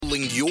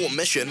fueling your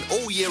mission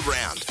all year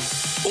round.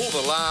 All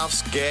the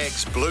laughs,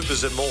 gags,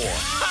 bloopers and more.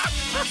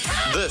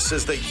 This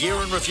is the Year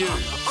in Review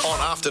on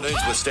Afternoons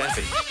with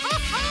Staffy.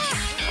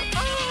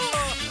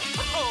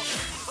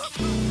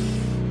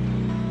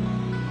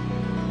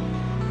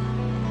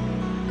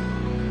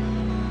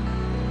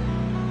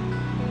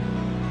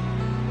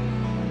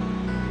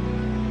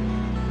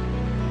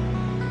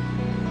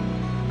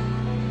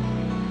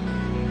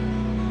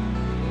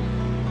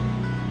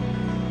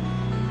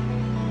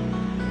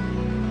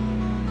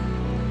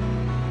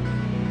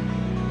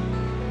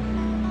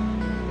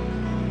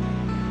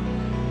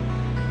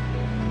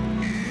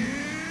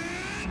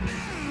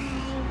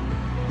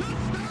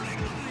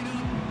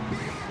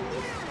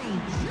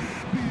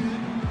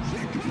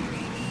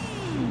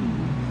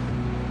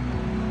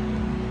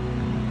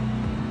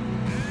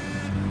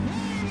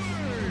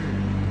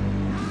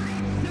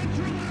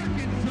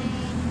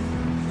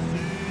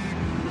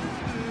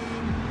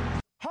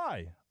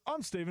 Hi,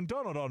 I'm Stephen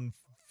Donald on...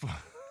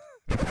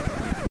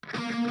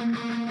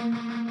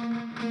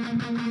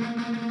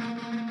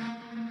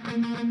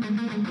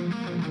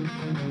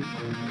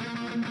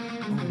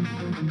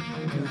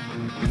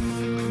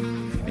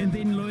 And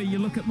then, Louis, you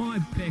look at my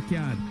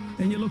backyard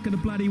and you look at a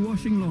bloody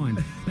washing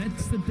line.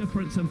 That's the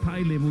difference in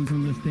pay levels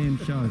on this damn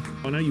show.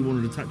 I know you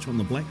wanted to touch on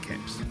the black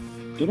caps.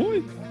 Did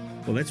I?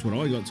 Well, that's what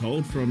I got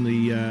told from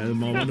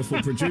my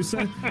wonderful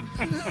producer.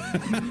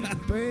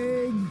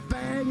 Big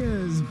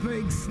bangers,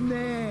 big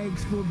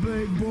snags for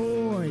big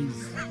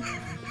boys.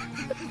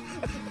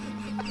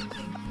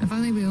 If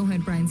only we all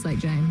had brains like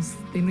James,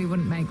 then we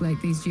wouldn't make like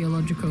these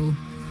geological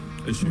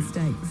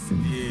mistakes.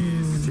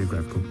 Yes.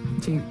 Geographical.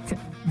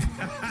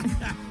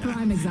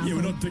 Prime example. Yeah,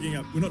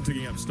 we're not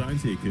digging up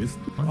stones here,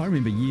 Kirsten. I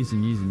remember years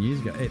and years and years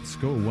ago at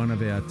school, one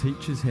of our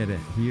teachers had a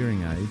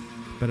hearing aid,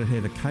 but it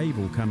had a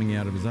cable coming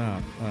out of his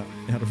arm,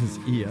 out of his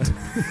ear.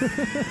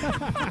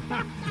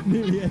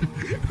 Nearly had.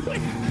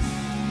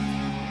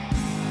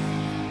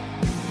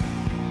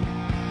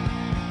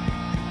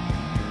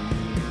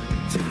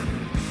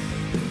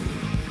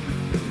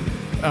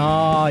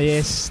 Oh,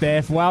 yes,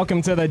 Steph.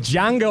 Welcome to the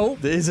jungle.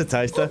 There's a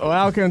taster.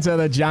 Welcome to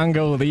the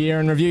jungle, the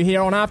Year in Review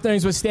here on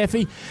Afternoons with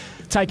Staffy.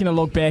 Taking a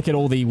look back at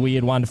all the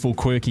weird, wonderful,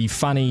 quirky,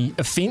 funny,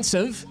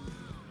 offensive,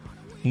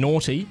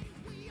 naughty,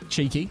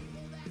 cheeky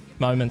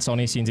moments on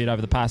SENZ over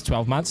the past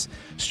 12 months.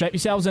 Strap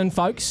yourselves in,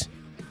 folks.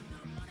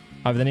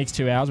 Over the next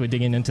 2 hours, we're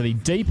digging into the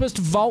deepest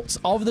vaults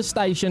of the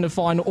station to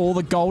find all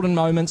the golden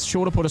moments,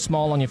 sure to put a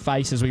smile on your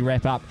face as we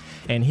wrap up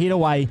and head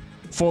away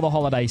for the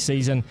holiday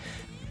season.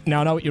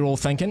 Now, I know what you're all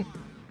thinking.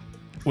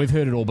 We've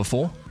heard it all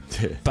before.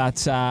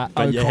 But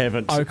you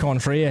haven't. Au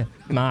contraire,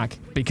 Mark,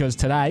 because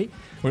today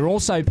we're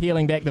also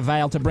peeling back the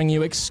veil to bring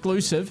you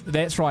exclusive,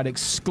 that's right,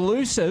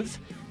 exclusive,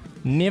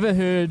 never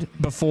heard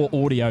before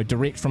audio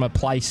direct from a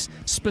place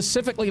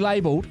specifically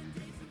labelled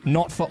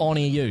not for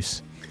on-air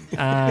use.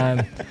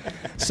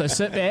 So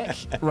sit back,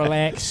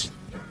 relax,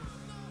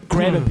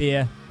 grab a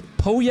beer,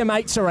 pull your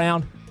mates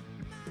around,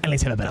 and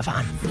let's have a bit of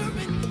fun.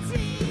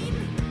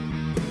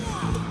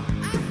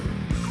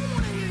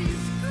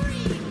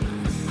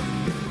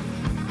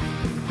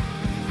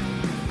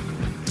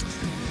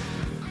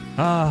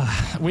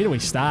 Where do we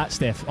start,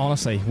 Steph?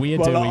 Honestly, where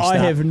do we start? I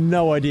have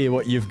no idea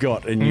what you've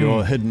got in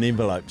your hidden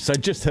envelope, so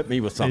just hit me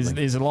with something.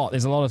 There's a lot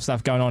of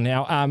stuff going on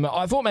now.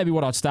 I thought maybe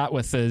what I'd start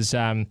with is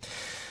I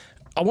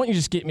want you to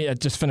just get me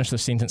just finish the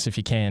sentence if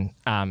you can,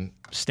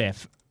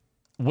 Steph.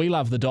 We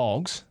love the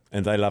dogs,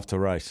 And they love to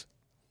race.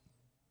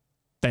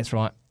 That's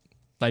right.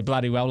 They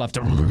bloody well love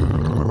to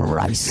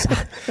race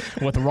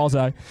with the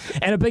Rozzo.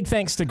 And a big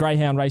thanks to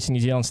Greyhound Racing New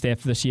Zealand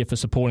staff this year for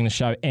supporting the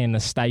show and the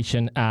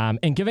station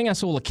and giving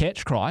us all a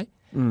catch cry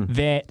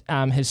that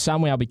has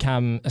somehow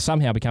become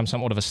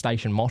somewhat of a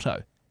station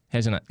motto,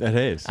 hasn't it? It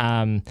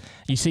has.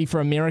 You see,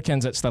 for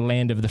Americans, it's the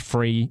land of the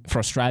free. For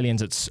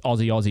Australians, it's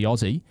Aussie, Aussie,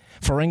 Aussie.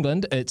 For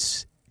England,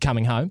 it's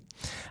coming home.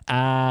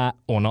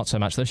 Or not so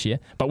much this year.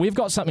 But we've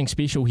got something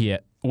special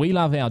here. We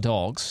love our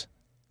dogs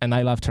and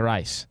they love to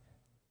race.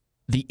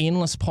 The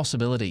endless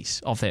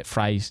possibilities of that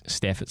phrase,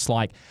 Steph. It's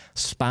like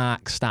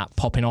sparks start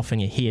popping off in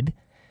your head.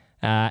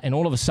 And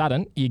all of a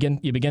sudden, you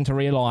begin to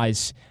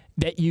realise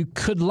that you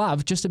could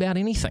love just about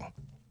anything.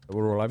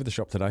 We're all over the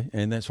shop today,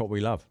 and that's what we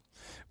love.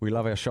 We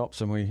love our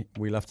shops, and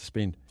we love to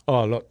spend.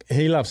 Oh, look,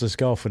 he loves his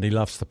golf and he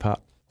loves to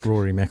putt.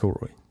 Rory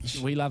McIlroy.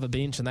 We love a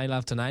bench and they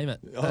love to name it.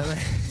 Oh.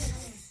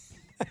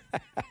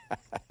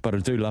 But I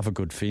do love a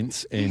good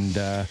fence,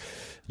 and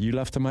you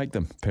love to make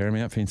them.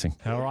 Paramount Fencing.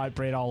 All right,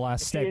 Brett, I'll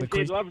stack the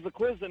quiz. He loves the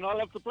quiz and I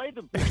love to play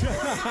them.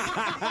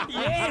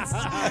 Yes!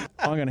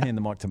 I'm going to hand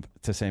the mic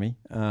to Sammy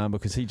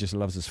because he just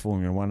loves his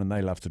Formula One and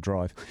they love to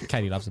drive.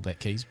 Katie loves the Black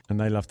Keys. And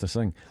they love to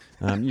sing.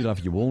 You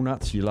love your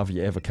walnuts, you love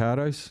your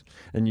avocados,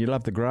 and you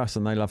love the grass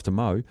and they love to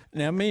mow.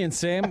 Now, me and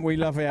Sam, we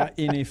love our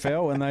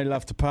NFL and they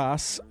love to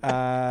pass.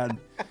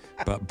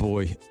 But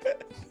boy,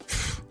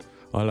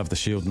 I love the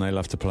Shield and they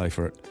love to play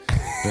for it.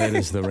 That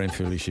is the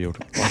Ranfurly Shield.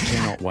 I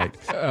cannot wait.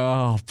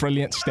 Oh,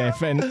 brilliant,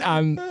 Steph. And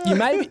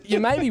you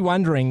may be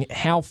wondering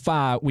how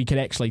far we could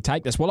actually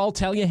take this. Well, I'll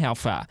tell you how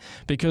far,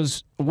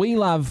 because we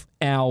love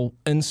our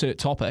insert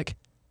topic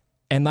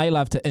and they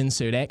love to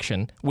insert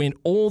action, went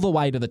all the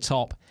way to the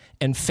top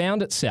and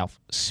found itself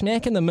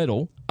smack in the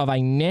middle of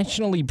a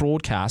nationally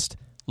broadcast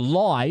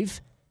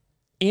live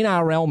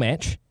NRL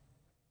match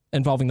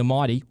involving the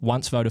mighty,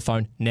 once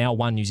Vodafone, now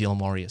One New Zealand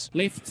Warriors.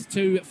 Left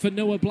to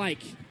Whenua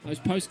Blake. Those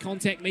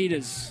post-contact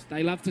metres,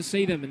 they love to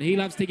see them, and he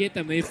loves to get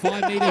them. They're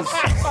 5 metres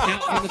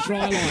out from the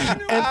try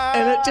line.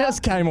 And it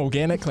just came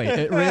organically.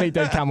 It really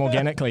did come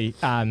organically,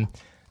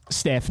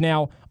 Steph.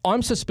 Now,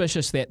 I'm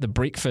suspicious that the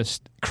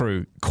breakfast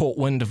crew caught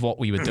wind of what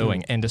we were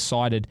doing and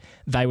decided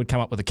they would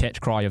come up with a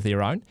catch cry of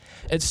their own.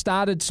 It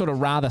started sort of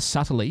rather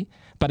subtly,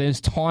 but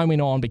as time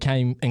went on,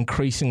 became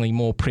increasingly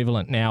more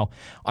prevalent. Now,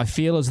 I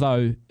feel as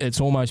though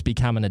it's almost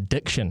become an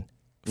addiction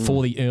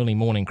for the early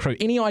morning crew.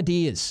 Any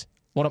ideas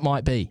what it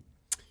might be?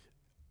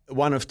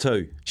 One of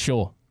two.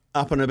 Sure.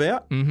 Up and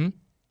about? Mm-hmm.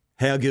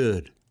 How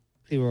good?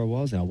 See where I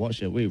was, and I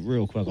watched it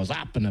real quick. I was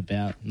up and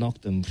about,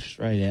 knocked him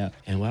straight out.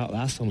 And well,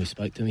 last time we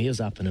spoke to him, he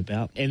was up and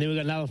about. And then we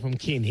got another from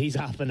Ken. He's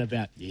up and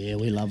about. Yeah,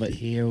 we love it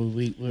here.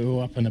 We're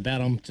all up and about.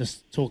 I'm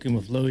just talking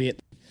with Louis.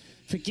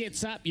 If it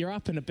gets up, you're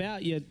up and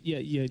about.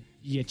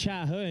 You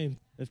char home.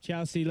 If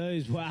Chelsea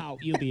lose, wow,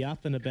 you'll be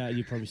up and about.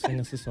 You probably sing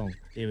us a song.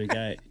 There we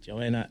go.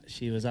 Joanna,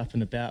 she was up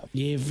and about.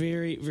 Yeah,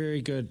 very,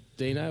 very good,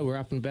 Dino. We're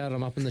up and about.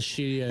 I'm up in the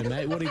studio,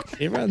 mate.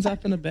 Everyone's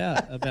up and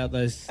about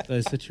those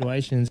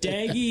situations.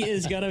 Daggy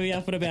is going to be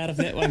up and about if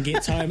that one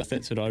gets home.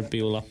 That's what I'd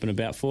be all up and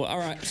about for. All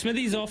right,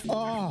 Smithy's off.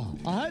 Oh,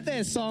 I hope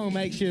that song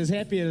makes you as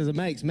happy as it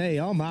makes me.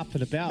 I'm up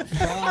and about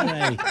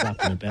Friday.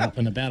 Up and about, I'm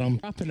up and about. I'm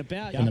up and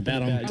about.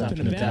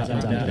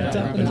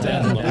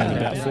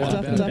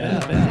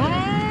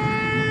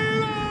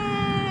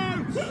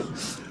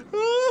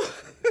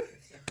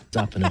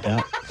 Up and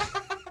about.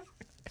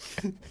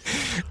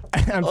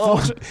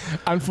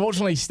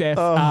 Unfortunately, Steph,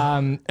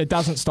 it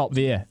doesn't stop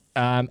there.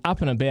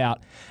 Up and about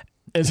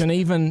is an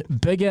even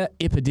bigger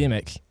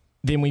epidemic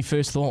than we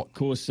first thought. Of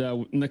course,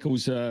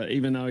 Nichols,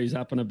 even though he's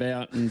up and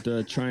about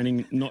and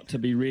training not to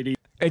be ready.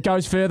 It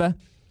goes further.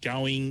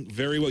 Going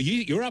very well.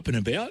 You're up and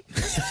about.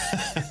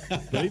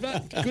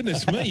 Beaver,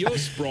 goodness me, you're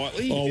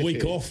sprightly. Oh,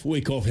 week off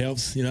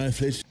helps,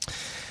 Fletch.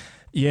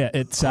 Yeah,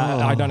 it's.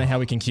 I don't know how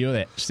we can cure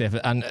that, Steph.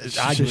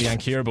 Arguably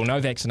uncurable.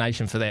 No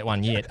vaccination for that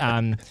one yet.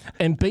 And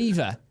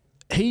Beaver,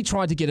 he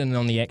tried to get in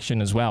on the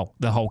action as well,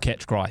 the whole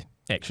catch cry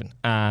action.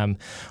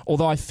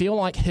 Although I feel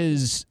like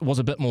his was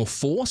a bit more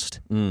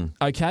forced.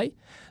 Okay,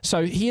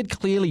 so he had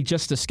clearly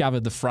just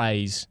discovered the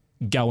phrase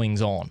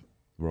 "goings on."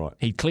 Right.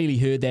 He'd clearly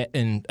heard that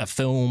in a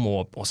film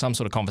or some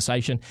sort of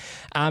conversation,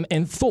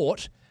 and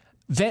thought,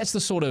 that's the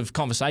sort of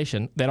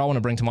conversation that I want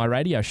to bring to my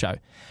radio show.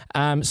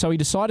 So he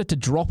decided to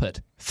drop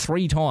it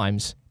 3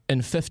 times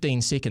in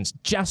 15 seconds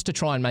just to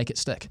try and make it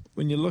stick.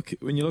 When you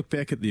look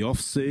back at the off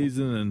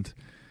season, and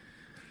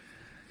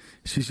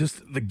she's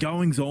just the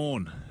goings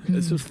on.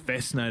 It's just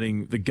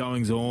fascinating, the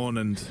goings on,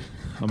 and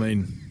I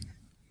mean,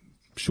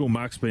 I'm sure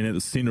Mark's been at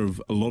the centre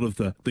of a lot of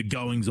the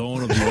goings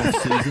on of the off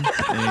season,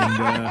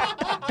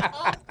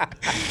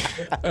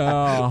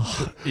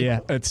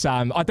 yeah, it's.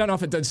 I don't know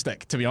if it did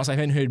stick, to be honest. I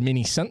haven't heard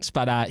many since,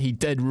 but he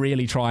did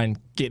really try and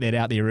get that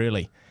out there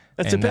early.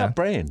 It's about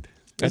brand.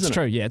 It's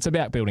true, yeah. It's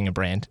about building a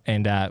brand,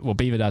 and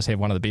Beaver does have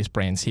one of the best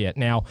brands here.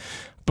 Now,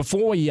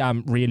 before we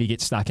really get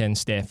stuck in,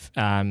 Steph,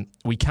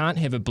 we can't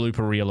have a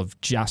blooper reel of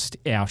just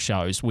our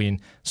shows when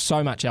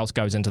so much else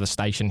goes into the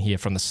station here,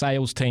 from the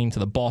sales team to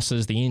the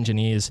bosses, the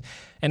engineers,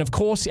 and of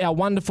course our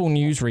wonderful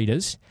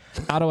newsreaders,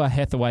 Aroha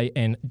Hathaway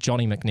and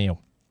Johnny Mac.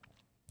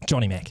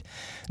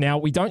 Now,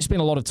 we don't spend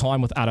a lot of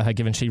time with Aroha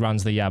given she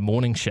runs the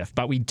morning shift,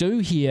 but we do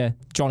hear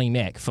Johnny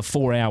Mac for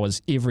 4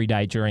 hours every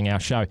day during our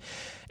show.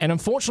 And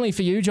unfortunately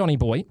for you, Johnny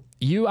boy,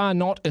 you are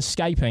not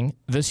escaping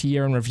this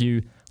year in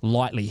review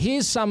lightly.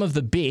 Here's some of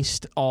the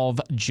best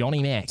of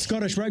Johnny Mac.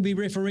 Scottish rugby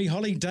referee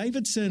Holly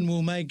Davidson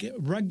will make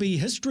rugby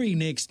history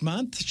next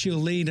month. She'll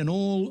lead an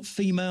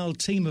all-female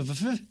team of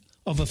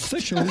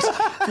officials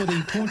for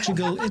the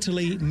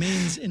Portugal-Italy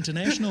men's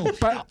international.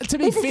 But to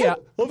be fair,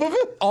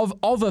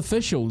 of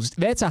officials,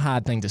 that's a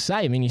hard thing to say.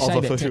 I mean, you say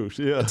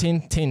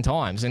that 10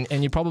 times,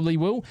 and you probably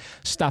will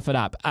stuff it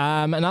up.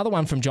 Another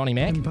one from Johnny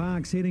Mac.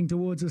 Park's heading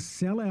towards a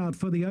sellout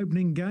for the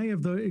opening game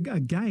of the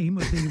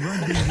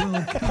Rugby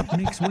World Cup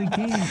next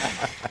weekend.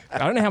 I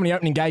don't know how many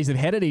opening games they've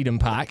had at Eden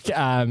Park.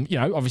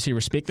 Obviously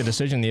respect the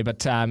decision there,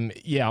 but I'm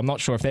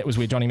not sure if that was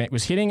where Johnny Mac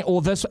was heading,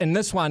 or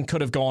this one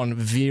could have gone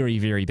very,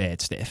 very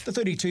bad, Steph.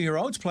 The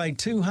 32-year-olds played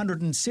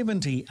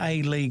 270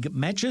 A-League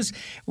matches,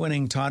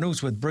 winning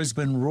titles with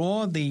Brisbane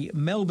Roar, the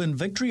Melbourne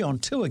Victory on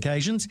 2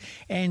 occasions,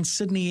 and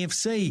Sydney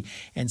FC,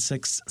 and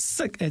sits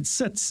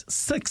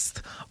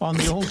 6th on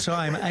the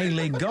all-time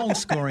A-League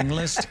goal-scoring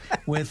list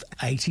with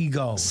 80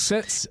 goals.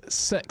 Sits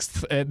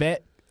 6th.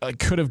 That it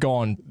could have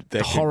gone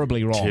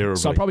horribly wrong. terribly.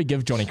 So I'll probably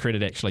give Johnny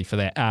credit actually for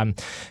that.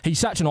 He's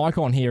such an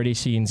icon here at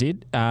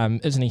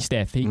SENZ, isn't he,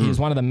 Steph? He's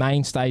one of the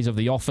mainstays of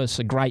the office,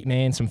 a great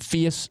man, some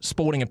fierce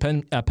sporting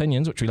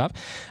opinions, which we love.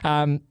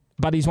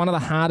 But he's one of the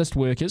hardest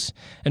workers.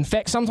 In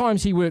fact,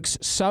 sometimes he works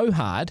so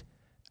hard,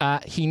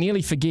 he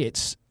nearly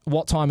forgets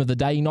what time of the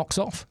day he knocks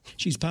off.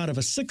 She's part of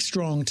a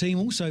 6-strong team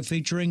also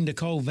featuring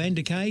Nicole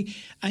Vanderkay,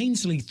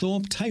 Ainsley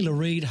Thorpe, Taylor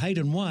Reid,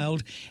 Hayden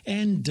Wild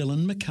and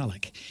Dylan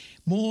McCulloch.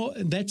 More,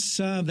 that's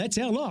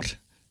our lot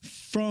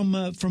from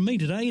me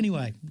today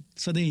anyway.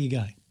 So there you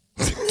go.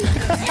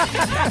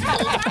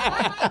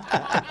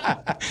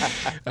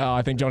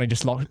 I think Johnny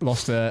just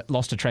lost a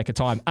track of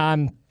time.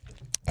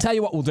 Tell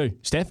you what we'll do,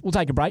 Steph. We'll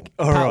take a break.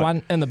 All Part right.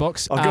 1 in the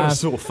books. I've got a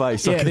sore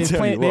face. Yeah, I can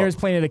tell you what. there is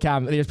plenty to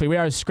come. We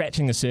are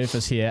scratching the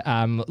surface here.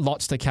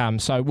 Lots to come.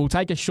 So we'll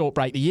take a short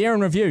break. The year in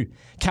review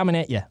coming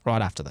at you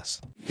right after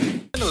this.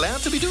 Am I allowed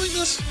to be doing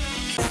this?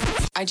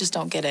 I just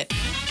don't get it.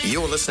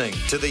 You're listening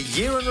to the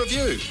Year in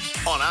Review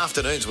on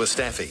Afternoons with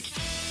Staffy.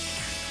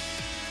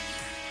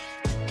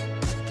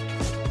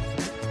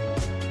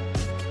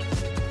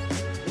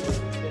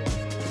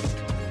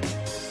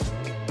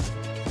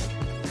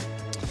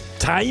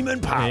 Tame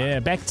and Power. Yeah,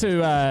 back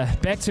to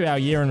our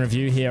year in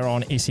review here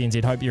on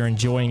SENZ. Hope you're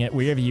enjoying it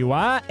wherever you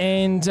are.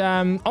 And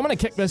I'm going to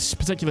kick this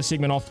particular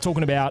segment off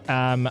talking about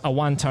a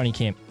one Tony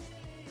Kemp.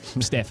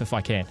 Steph, if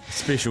I can.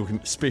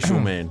 Special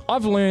man.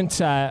 I've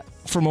learnt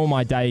from all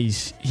my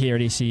days here at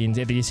the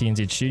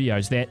SENZ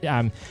studios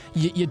that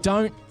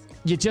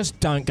you just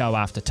don't go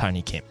after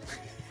Tony Kemp.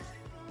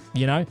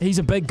 You know, he's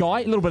a big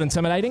guy, a little bit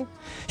intimidating.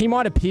 He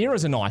might appear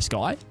as a nice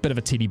guy, bit of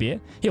a teddy bear.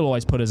 He'll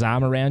always put his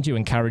arm around you,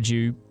 encourage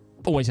you,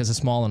 always has a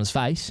smile on his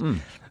face.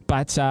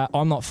 But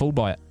I'm not fooled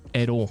by it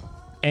at all.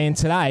 And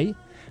today,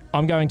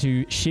 I'm going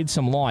to shed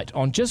some light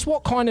on just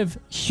what kind of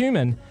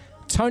human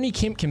Tony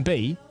Kemp can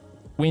be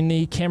when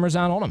the cameras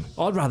aren't on him.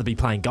 I'd rather be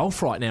playing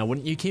golf right now,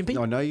 wouldn't you, Kempy?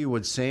 I know you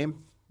would,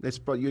 Sam. That's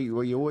what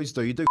you always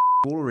do. You do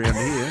all around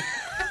here.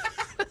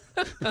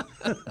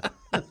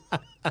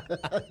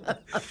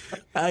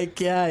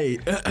 Okay.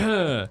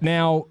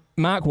 Now,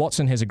 Mark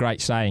Watson has a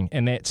great saying,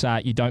 and that's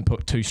you don't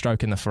put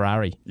two-stroke in the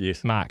Ferrari.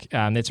 Yes. Mark.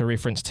 That's a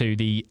reference to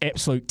the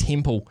absolute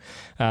temple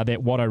that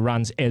Watto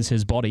runs as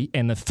his body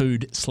and the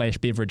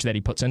food/beverage that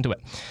he puts into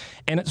it.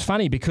 And it's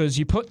funny because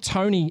you put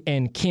Tony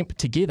and Kemp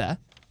together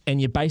and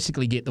you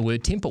basically get the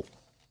word temple,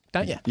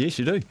 don't you? Yes,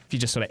 you do. If you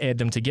just sort of add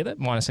them together,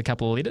 minus a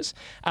couple of letters.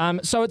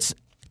 So it's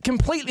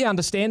completely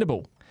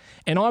understandable,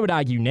 and I would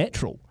argue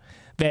natural,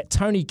 that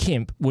Tony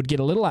Kemp would get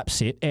a little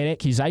upset at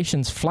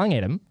accusations flung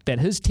at him that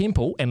his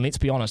temple, and let's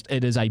be honest,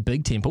 it is a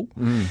big temple,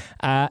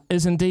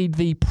 is indeed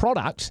the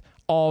product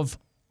of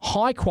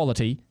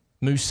high-quality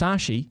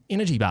Musashi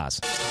energy bars.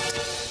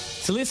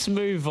 So let's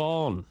move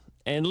on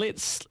and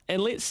let's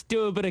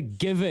do a bit of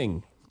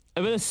giving,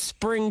 a bit of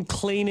spring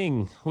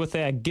cleaning with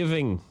our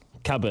giving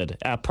cupboard,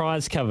 our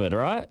prize cupboard,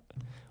 right?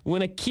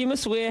 Win a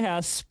Chemist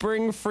Warehouse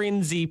Spring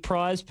Frenzy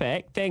prize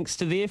pack thanks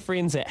to their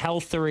friends at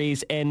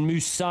Healtheries and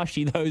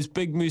Musashi, those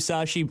big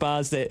Musashi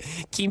bars that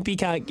Kempy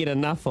can't get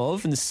enough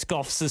of and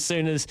scoffs as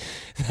soon as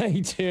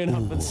they turn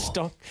up and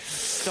stock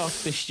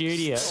the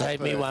studio.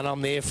 Save me one.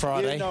 I'm there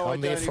Friday. You know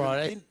I'm there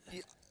Friday.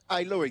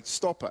 Hey, Louis,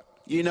 stop it.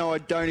 You know I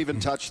don't even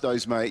touch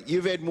those, mate.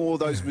 You've had more of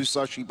those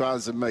Musashi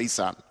bars than me,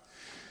 son.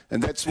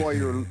 And that's why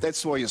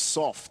you're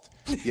soft.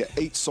 You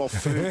eat soft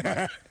food.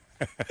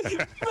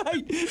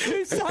 Mate,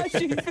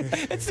 Musashi,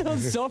 it's not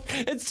soft.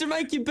 It's to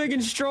make you big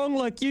and strong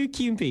like you,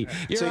 Kempy.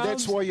 See,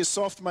 that's why you're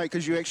soft, mate,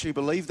 because you actually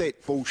believe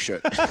that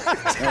bullshit. All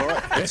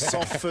right? It's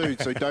soft food,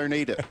 so don't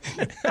eat it.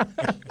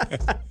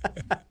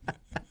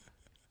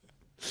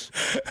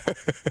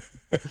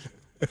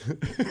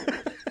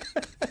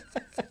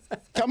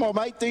 Come on,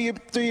 mate,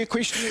 do your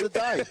question of the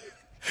day.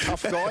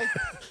 Tough guy.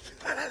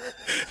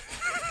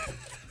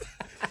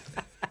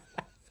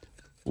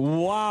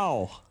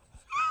 Wow.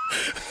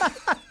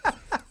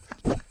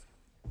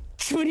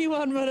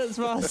 21 minutes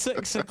past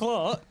 6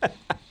 o'clock.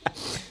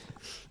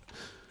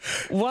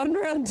 One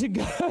round to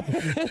go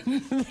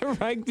in the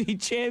Rugby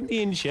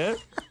Championship.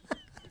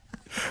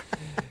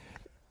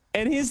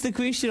 And here's the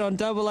question on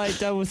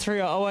 8833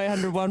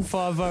 0800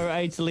 150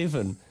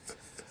 811.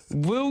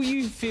 Will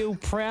you feel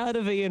proud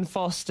of Ian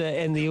Foster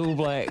and the All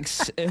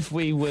Blacks if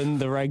we win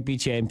the Rugby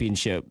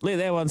Championship? Let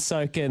that one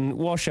soak in,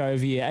 wash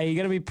over you. Are you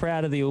going to be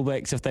proud of the All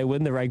Blacks if they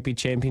win the Rugby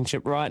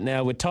Championship? Right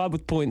now, we're tied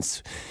with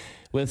points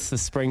with the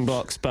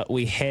Springboks, but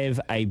we have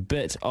a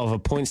bit of a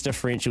points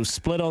differential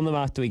split on them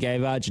after we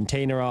gave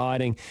Argentina a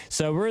hiding.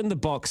 So we're in the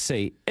box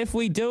seat. If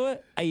we do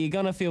it, are you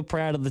going to feel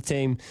proud of the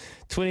team?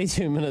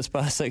 22 minutes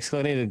past 6,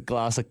 I need a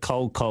glass of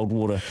cold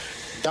water.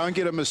 Don't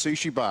get a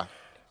Masushi bar.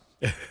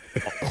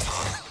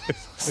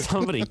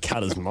 Somebody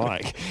cut his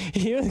mic.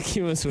 Here at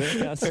Chemist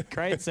Warehouse,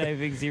 great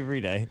savings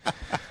every day.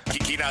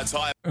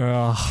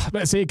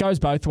 But see, it goes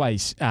both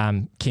ways,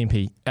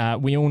 Kempy.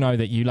 We all know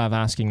that you love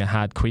asking the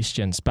hard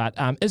questions, but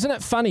isn't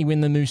it funny when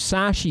the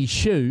Musashi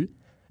shoe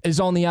is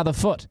on the other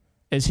foot?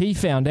 as he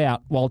found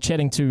out while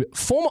chatting to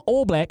former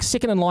All Black,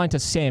 second in line to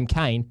Sam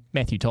Cane,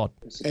 Matthew Todd.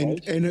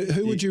 And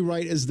who would you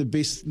rate as the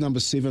best number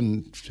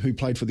 7 who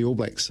played for the All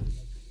Blacks?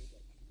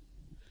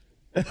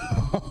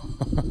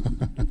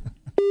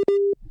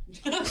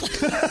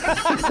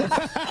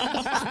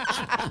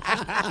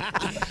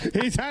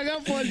 He's hung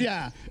up on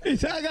ya.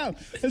 He's hung up.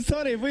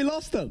 Sorry, we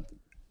lost him.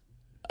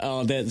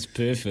 Oh, that's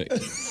perfect.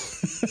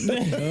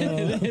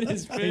 that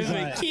is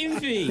perfect.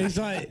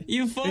 Kempy,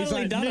 you've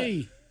finally done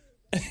it.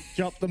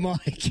 Drop the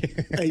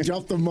mic. He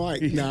dropped the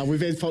mic. No, we've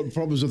had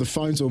problems with the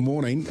phones all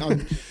morning. No,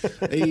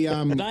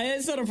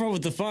 it's not a problem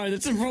with the phone.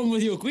 It's a problem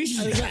with your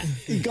question.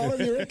 You got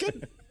him, you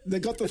reckon? They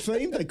got the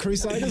theme. The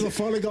Crusaders have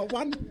finally got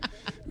one.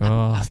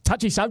 Oh,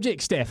 touchy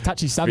subject, Steph.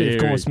 Touchy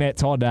subject, of course. Matt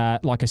Todd,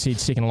 like I said,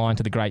 second in line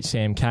to the great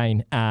Sam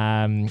Cane.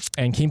 And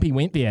Kempy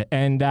went there.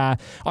 And I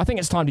think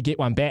it's time to get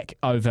one back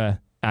over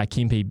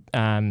Kempy.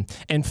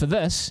 And for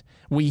this,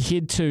 we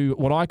head to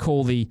what I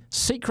call the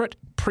secret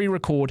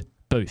pre-record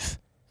booth.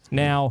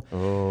 Now,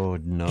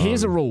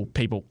 here's a rule,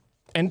 people.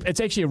 And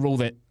it's actually a rule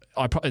that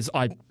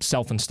I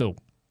self-instill.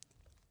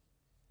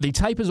 The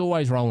tape is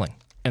always rolling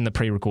in the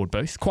pre-record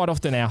booth. Quite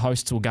often our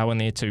hosts will go in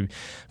there to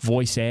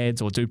voice ads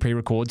or do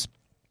pre-records,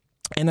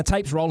 and the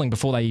tape's rolling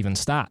before they even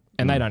start,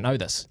 and they don't know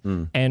this.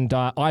 And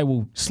I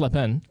will slip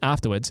in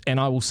afterwards, and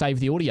I will save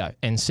the audio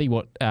and see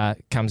what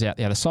comes out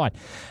the other side.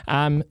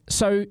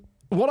 So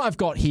what I've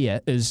got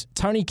here is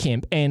Tony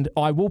Kemp, and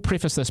I will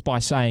preface this by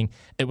saying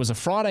it was a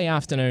Friday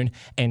afternoon,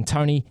 and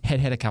Tony had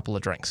had a couple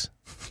of drinks.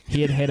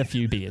 He had had a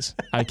few beers,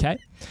 okay?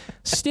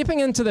 Stepping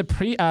into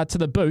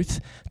the booth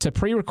to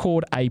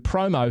pre-record a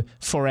promo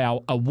for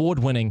our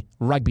award-winning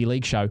rugby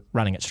league show,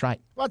 Running It Straight.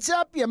 What's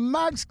up, you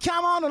mugs?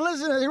 Come on and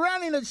listen to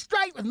Running It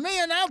Straight with me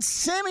and old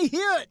Sammy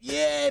Hewitt.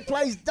 Yeah,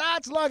 plays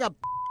darts like a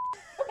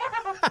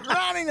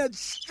Running It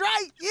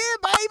Straight. Yeah,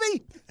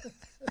 baby.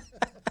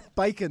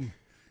 Bacon,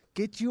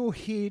 get your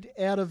head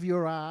out of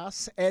your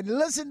ass and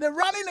listen to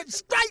Running It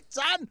Straight,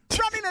 son.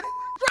 Running It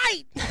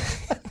Straight.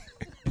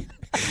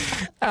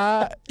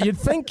 You'd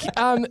think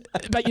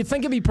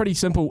it'd be pretty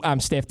simple,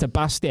 Steph, to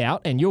bust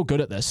out, and you're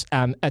good at this,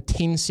 a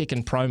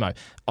 10-second promo.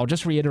 I'll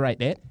just reiterate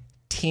that.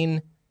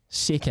 10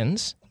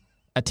 seconds,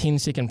 a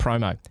 10-second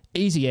promo.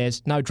 Easy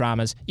as, no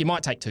dramas. You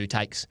might take 2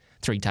 takes,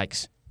 3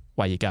 takes,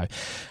 away you go.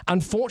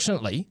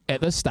 Unfortunately,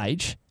 at this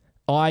stage,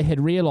 I had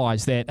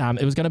realised that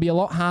it was going to be a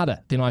lot harder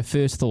than I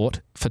first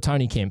thought for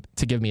Tony Kemp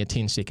to give me a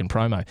 10-second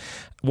promo.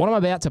 What I'm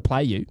about to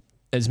play you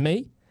is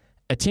me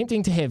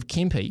attempting to have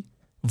Kempy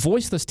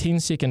voice this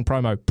 10-second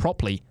promo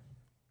properly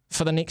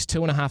for the next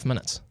 2.5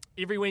 minutes.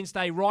 Every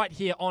Wednesday, right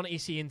here on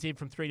SENZ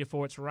from 3 to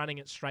 4, it's Running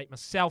It Straight.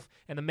 Myself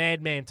and the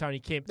madman, Tony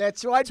Kemp.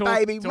 That's right,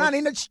 baby.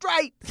 Running it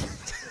straight.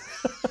 That's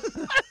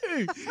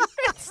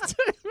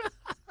too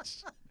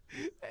much.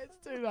 That's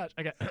too much.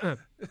 Okay.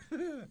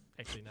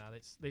 Actually, no.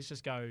 Let's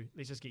just go.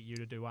 Let's just get you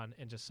to do one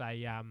and just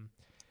say,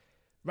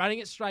 Running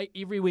It Straight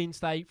every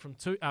Wednesday from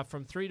 3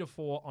 to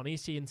 4 on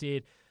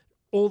SENZ,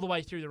 all the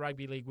way through the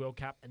Rugby League World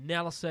Cup.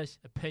 Analysis,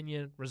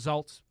 opinion,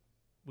 results.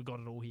 We got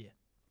it all here.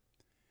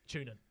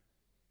 Tune in.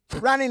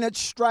 Running It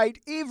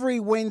Straight every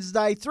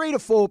Wednesday, 3 to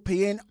 4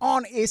 p.m.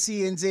 on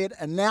SENZ.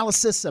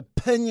 Analysis,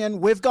 opinion.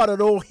 We've got it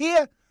all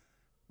here.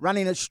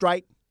 Running It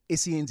Straight,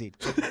 SENZ.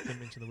 Didn't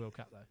mention the World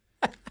Cup, though.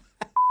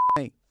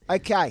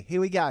 Okay,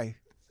 here we go.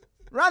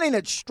 Running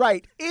It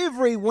Straight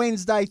every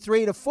Wednesday,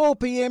 3 to 4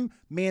 p.m.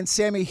 Me and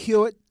Sammy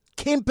Hewitt.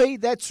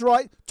 Kempy, that's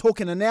right.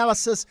 Talking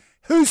analysis.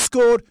 Who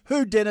scored,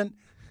 who didn't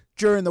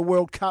during the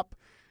World Cup.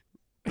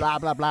 Blah,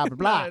 blah, blah, blah,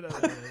 blah. No.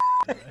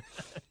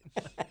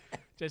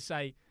 Just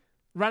say,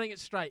 Running It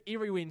Straight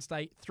every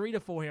Wednesday, 3 to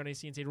 4 here on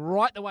SENZ,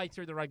 right the way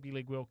through the Rugby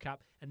League World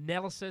Cup.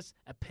 Analysis,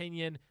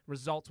 opinion,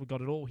 results. We've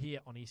got it all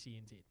here on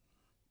SENZ.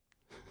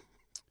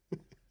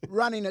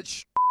 Running It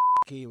Straight.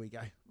 Here we go.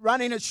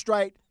 Running It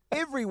Straight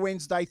every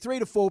Wednesday, 3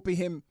 to 4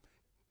 p.m.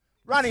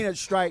 Running It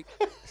Straight.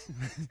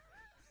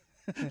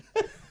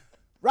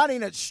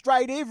 Running It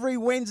Straight every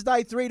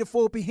Wednesday, 3 to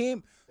 4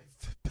 p.m.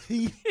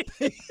 Here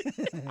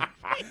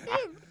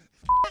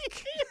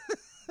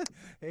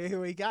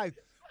we go.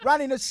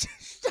 Running It...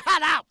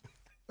 Shut up!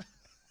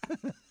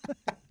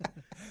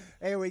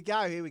 Here we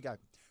go.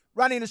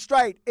 Running It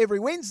Straight every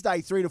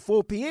Wednesday, 3 to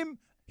 4 p.m.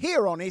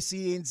 here on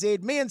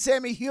SENZ. Me and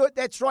Sammy Hewitt,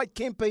 that's right,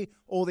 Kempy.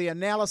 All the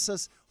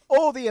analysis,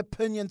 all the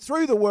opinion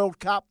through the World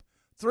Cup,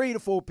 3 to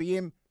 4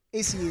 p.m.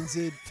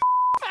 SENZ.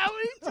 How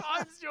many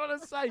times do you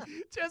want to say?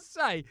 Just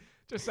say.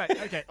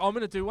 Okay, I'm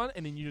going to do one,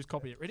 and then you just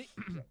copy it. Ready?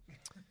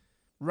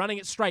 Running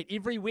It Straight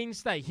every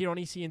Wednesday here on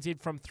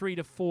SENZ from 3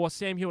 to 4.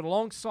 Sam Hewitt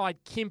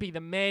alongside Kempy,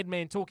 the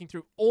madman, talking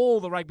through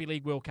all the Rugby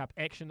League World Cup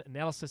action,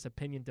 analysis,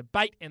 opinion,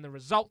 debate, and the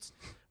results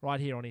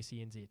right here on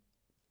SENZ.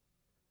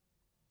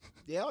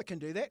 Yeah, I can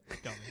do that.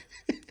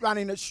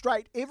 Running It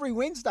Straight every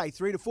Wednesday,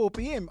 3 to 4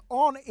 p.m.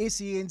 on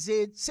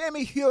SENZ.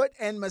 Sammy Hewitt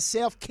and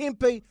myself,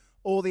 Kempy,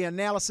 all the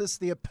analysis,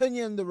 the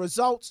opinion, the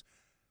results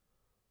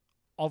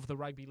of the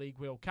Rugby League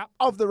World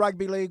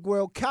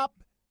Cup.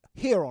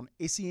 Here on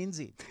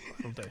SENZ.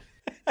 Will do.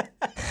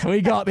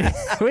 We got there.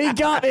 We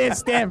got there,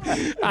 Steph.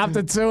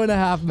 After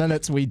 2.5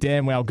 minutes, we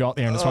damn well got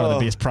there, and it's one of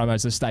the best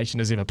promos the station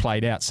has ever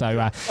played out. So,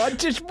 why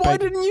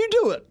didn't you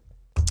do it?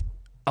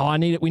 Oh,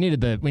 we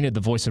needed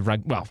the voice of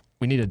rugby. Well,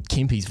 we needed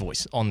Kempy's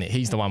voice on there.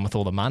 He's the one with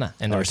all the mana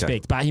and the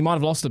respect. But he might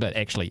have lost a bit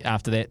actually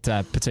after that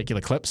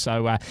particular clip.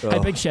 So, hey,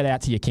 big shout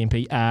out to you,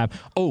 Kempy.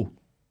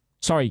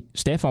 Sorry,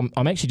 Steph. I'm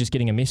actually just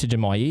getting a message in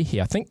my ear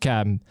here. I think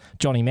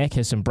Johnny Mack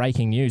has some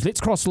breaking news.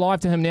 Let's cross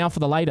live to him now for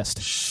the latest.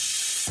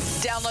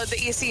 Download the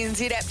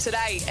SENZ app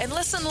today and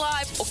listen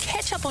live or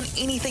catch up on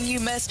anything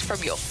you missed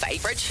from your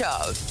favourite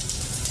show.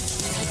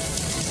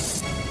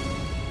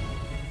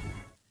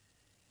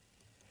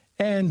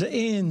 And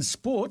in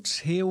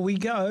sport, here we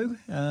go.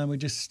 We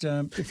just,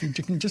 if you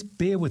can just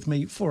bear with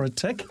me for a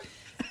tick.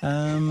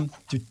 Here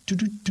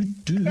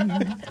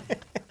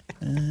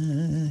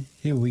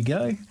we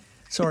go.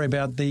 Sorry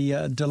about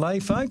the delay,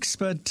 folks,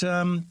 but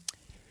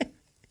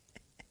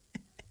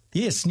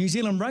yes, New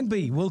Zealand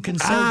Rugby will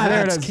consult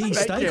its key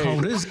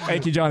stakeholders.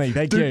 Thank you, Johnny.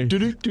 Thank you.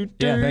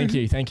 Yeah,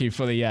 thank you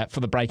for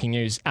the breaking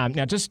news.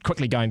 Now, just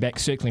quickly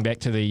circling back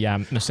to the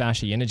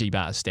Musashi energy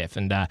bars, Steph,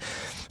 and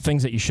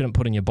things that you shouldn't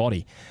put in your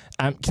body.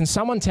 Can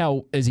someone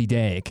tell Izzy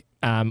Dag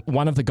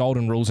one of the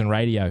golden rules in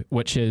radio,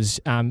 which is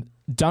do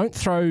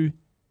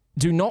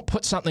not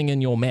put something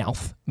in your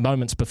mouth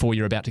moments before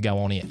you're about to go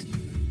on air.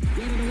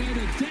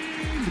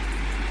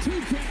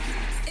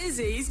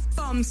 Izzy's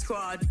Bomb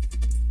Squad.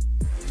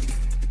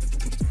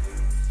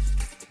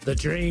 The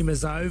dream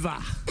is over.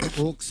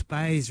 Hawke's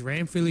Bay's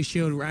Ranfurly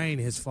Shield reign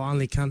has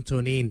finally come to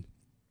an end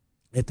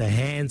at the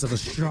hands of a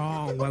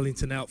strong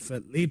Wellington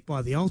outfit led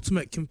by the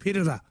ultimate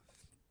competitor,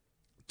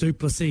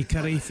 Duplessis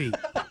Karifi,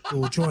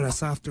 who will join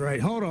us after 8.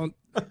 Hold on.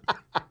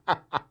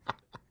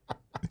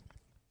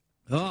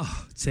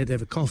 Oh, it's had to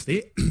have a cough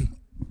there.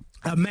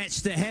 A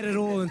match that had it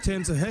all in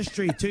terms of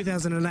history.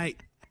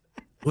 2008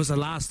 was the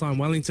last time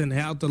Wellington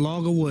held the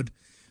Loggerwood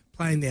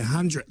playing their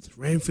 100th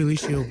Ranfurly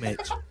Shield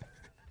match.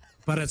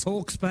 But it's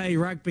Hawke's Bay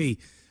Rugby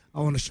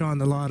I want to shine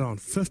the light on.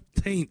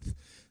 15th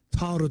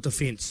title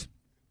defence,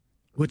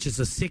 which is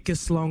the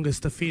second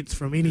longest defence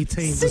from any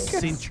team this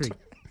century.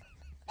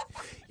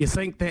 You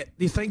think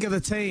of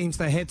the teams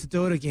they had to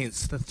do it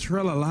against. The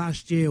Thriller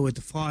last year were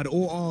defied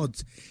all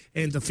odds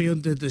and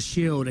defended the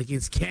Shield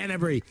against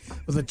Canterbury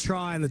with a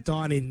try in the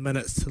dying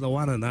minutes to the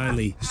one and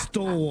only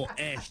stalwart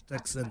Ash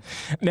Dixon.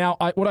 Now,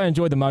 what I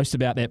enjoyed the most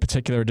about that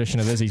particular edition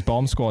of Izzy's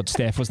Bomb Squad,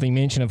 Steph, was the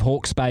mention of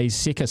Hawke's Bay's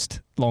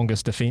second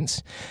longest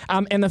defence,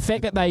 and the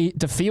fact that they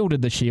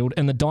defielded the Shield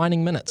in the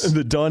dying minutes. In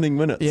the dying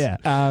minutes? Yeah.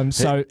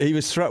 So he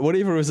was struck.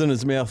 Whatever was in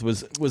his mouth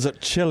was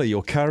it chili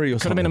or curry or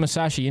something? Could have been a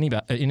Musashi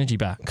energy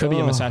bar. Could be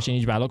a Musashi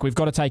energy bar. Look, we've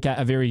got to take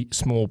a very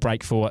small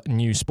break for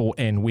news, sport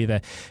and weather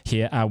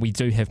here. We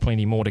do have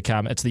plenty more to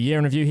come. It's the Year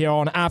in Review here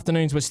on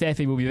Afternoons with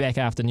Staffy. We'll be back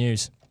after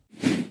news.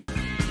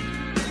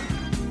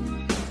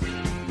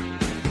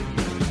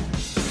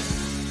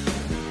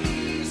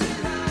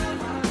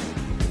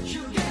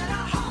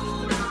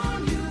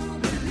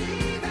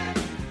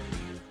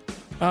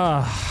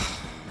 I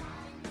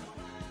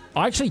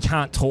actually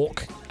can't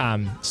talk,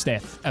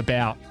 Steph,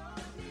 about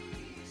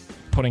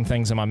putting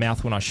things in my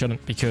mouth when I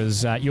shouldn't,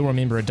 because you'll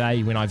remember a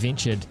day when I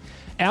ventured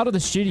out of the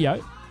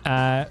studio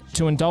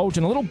to indulge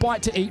in a little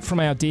bite to eat from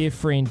our dear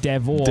friend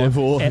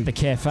Davor at the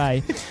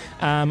cafe.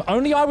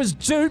 Only I was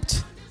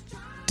duped,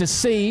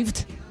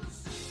 deceived,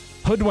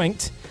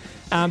 hoodwinked.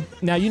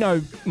 Now, you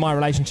know my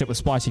relationship with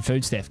spicy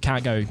food, Steph.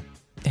 Can't go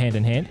hand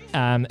in hand.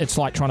 It's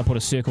like trying to put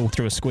a circle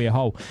through a square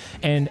hole.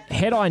 And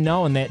had I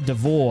known that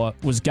Davor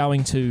was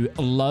going to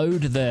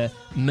load the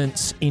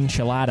mince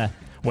enchilada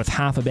with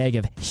half a bag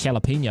of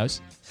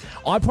jalapenos,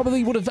 I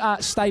probably would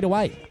have stayed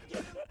away.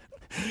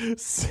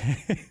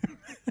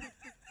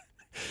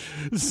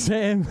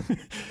 Sam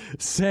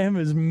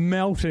is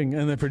melting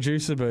in the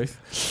producer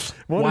booth.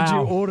 What did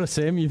you order,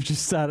 Sam? You've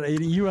just started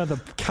eating. You are the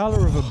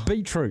colour of a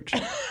beetroot.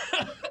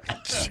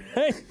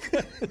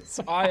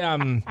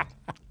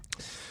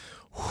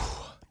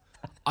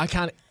 I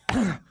can't.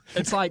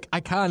 It's like I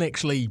can't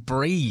actually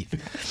breathe.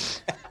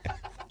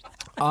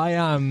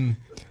 I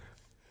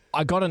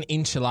got an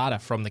enchilada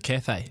from the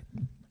cafe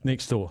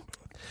next door,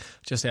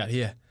 just out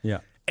here. Yeah,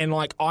 and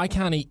like I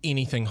can't eat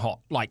anything hot,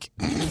 like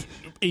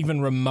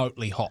even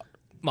remotely hot,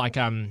 like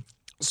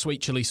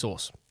sweet chili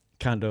sauce.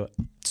 Can't do it.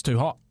 It's too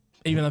hot.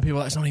 Even though people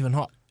are like, it's not even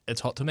hot.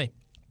 It's hot to me.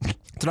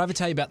 Did I ever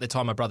tell you about the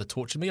time my brother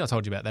tortured me? I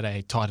told you about that.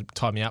 He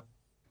tied me up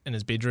in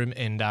his bedroom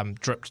and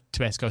dripped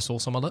Tabasco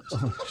sauce on my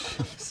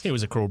lips. He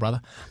was a cruel brother.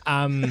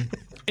 Anyway,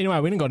 I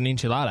went and got an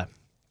enchilada.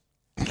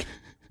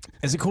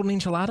 Is it called an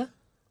enchilada?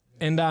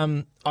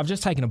 And I've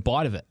just taken a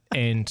bite of it,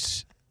 and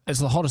it's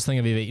the hottest thing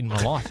I've ever eaten in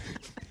my life.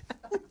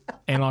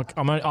 And like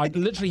I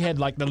literally had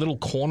like the little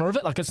corner of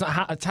it, like it's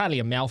hardly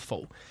a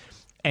mouthful,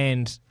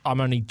 and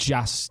I'm only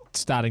just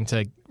starting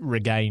to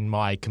regain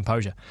my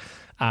composure.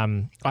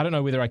 I don't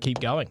know whether I keep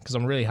going because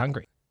I'm really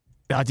hungry.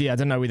 I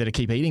don't know whether to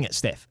keep eating it,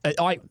 Steph.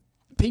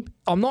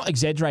 I'm not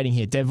exaggerating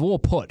here. Davor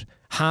put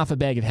half a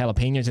bag of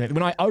jalapenos in it.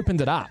 When I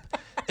opened it up,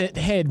 it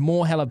had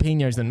more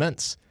jalapenos than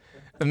mince.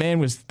 The man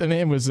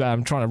was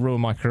trying to ruin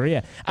my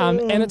career.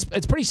 And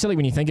it's pretty silly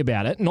when you think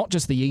about it. Not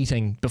just the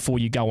eating before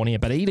you go on air,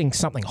 but eating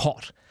something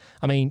hot.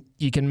 I mean,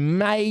 you can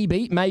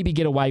maybe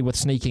get away with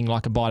sneaking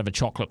like a bite of a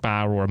chocolate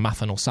bar or a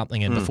muffin or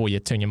something in before you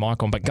turn your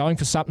mic on. But going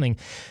for something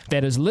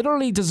that is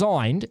literally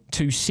designed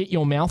to set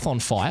your mouth on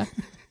fire,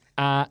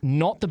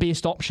 not the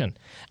best option.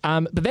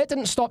 But that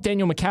didn't stop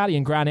Daniel McCarty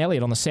and Grant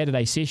Elliott on the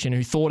Saturday session,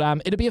 who thought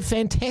it'd be a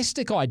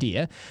fantastic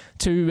idea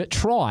to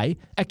try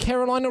a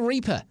Carolina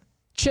Reaper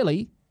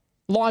chili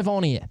live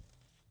on air.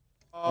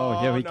 Oh,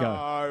 here we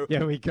go.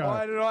 Here we go.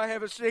 Why did I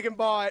have a second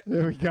bite?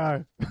 Here we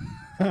go.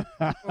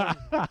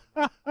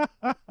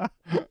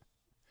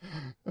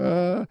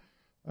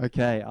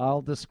 Okay,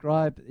 I'll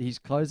describe. He's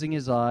closing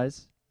his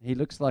eyes. He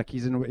looks like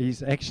he's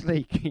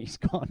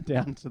gone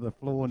down to the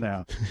floor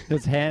now.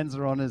 His hands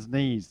are on his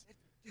knees.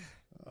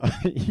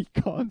 He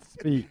can't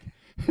speak.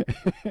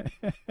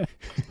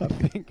 I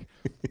think.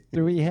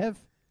 Do we have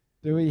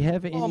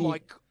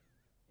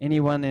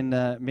anyone in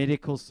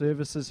medical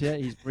services here?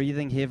 He's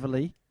breathing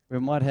heavily. We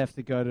might have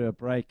to go to a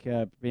break,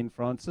 Ben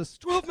Francis.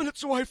 12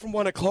 minutes away from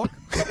 1 o'clock.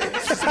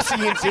 This is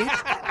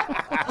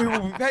SENZ. We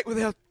will be back with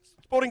our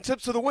sporting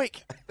tips of the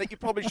week that you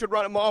probably should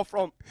run a mile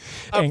from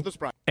after this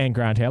break. And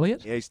Grant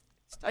Elliott? Yeah, he's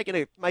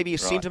taking maybe a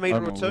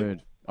centimetre or two.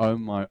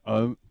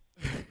 Oh.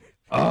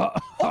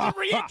 The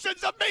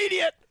reaction's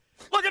immediate.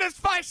 Look at his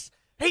face.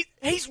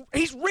 He's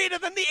redder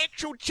than the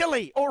actual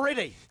chili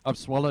already. I've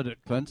swallowed it,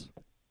 Clint.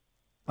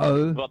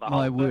 Oh,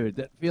 my word.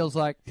 That feels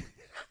like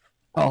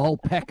a whole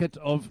packet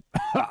of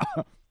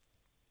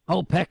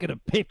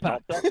pepper.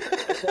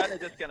 It's only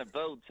just going to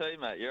build too,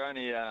 mate. You're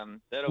only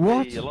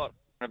that'll be a lot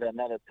in about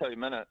another 2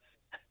 minutes.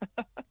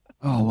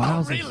 Oh wow!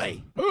 Oh,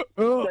 really?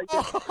 Oh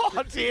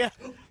dear!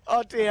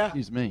 Oh dear!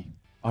 Excuse me.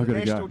 I gotta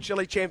National go.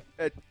 Chili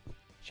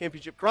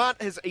Championship.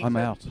 Grant has eaten. I'm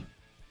out.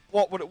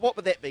 What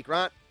would that be,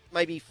 Grant?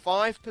 Maybe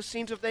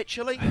 5% of that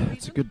chili?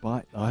 It's a good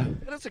bite, though.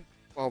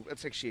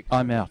 It's actually.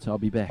 I'm out. I'll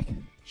be back.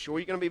 Sure,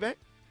 you're going to be back?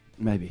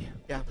 Maybe.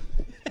 Yeah.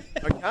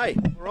 Okay.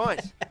 All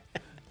right.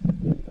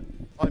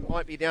 I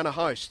might be down a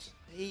host.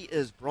 He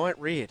is bright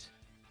red.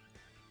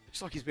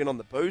 Looks like he's been on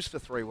the booze for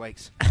 3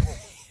 weeks.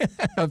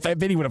 I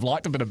bet he would have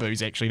liked a bit of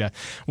booze, actually, to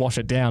wash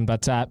it down.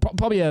 But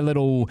probably a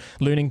little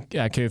learning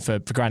curve for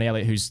Grant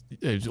Elliott, who's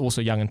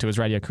also young into his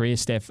radio career,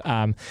 Steph.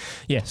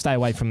 Stay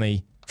away from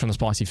the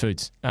spicy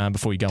foods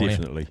before you go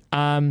Definitely.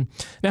 in.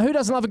 Now, who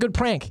doesn't love a good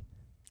prank?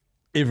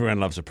 Everyone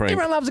loves a prank.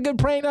 Everyone loves a good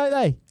prank, don't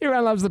they?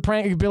 Everyone loves the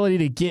prank ability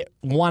to get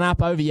one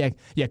up over your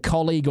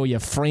colleague or your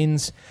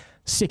friends.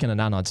 Second to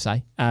none, I'd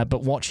say.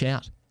 But watch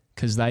out,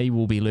 because they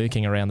will be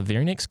lurking around the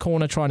very next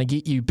corner trying to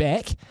get you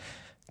back.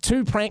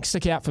 2 pranks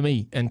stick out for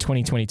me in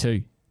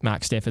 2022,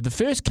 Mark Stafford. The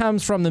first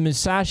comes from the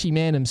Musashi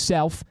man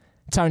himself,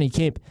 Tony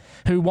Kemp,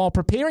 who, while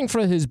preparing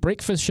for his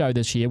breakfast show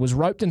this year, was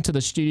roped into the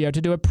studio to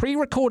do a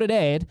pre-recorded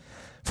ad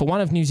for one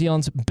of New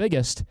Zealand's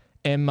biggest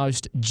and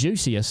most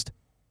juiciest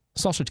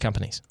sausage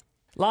companies.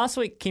 Last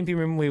week, Kempy,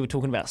 remember we were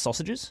talking about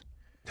sausages?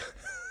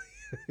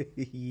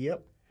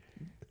 Yep.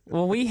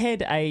 Well, we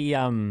had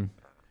a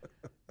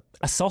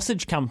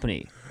sausage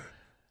company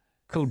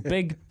called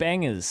Big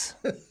Bangers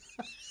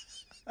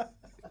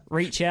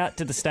reach out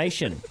to the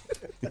station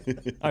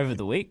over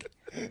the week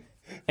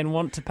and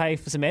want to pay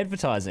for some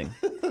advertising.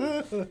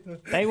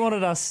 They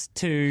wanted us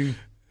to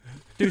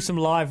do some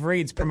live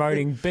reads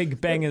promoting Big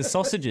Bangers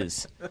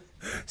sausages.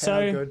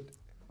 So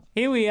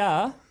here we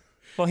are.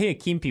 Well, here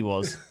Kempy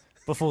was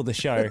before the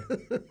show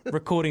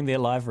recording their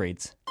live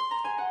reads.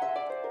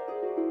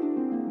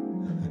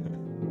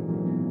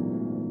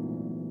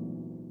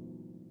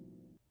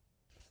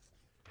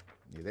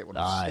 Yeah, that would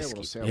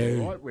have sounded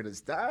all right when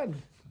it's done.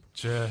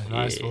 Sure,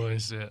 nice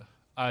voice,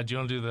 yeah. Do you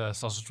want to do the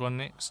sausage one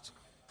next?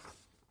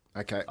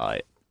 Okay.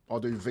 I'll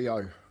do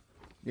VO.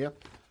 Yeah?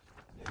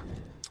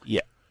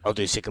 Yeah, I'll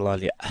do second line,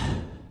 yeah.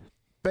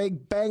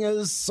 Big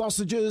Bangers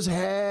sausages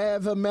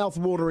have a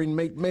mouth-watering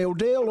meat meal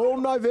deal all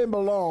November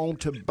long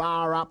to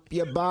bar up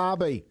your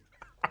barbie.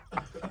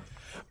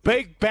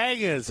 Big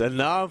Bangers are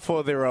known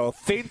for their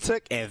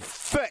authentic and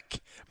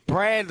thick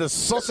brand of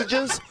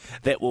sausages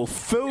that will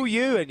fill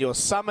you and your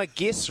summer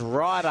guests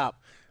right up.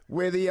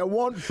 Whether you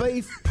want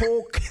beef,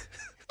 pork...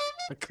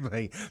 Look at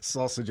me,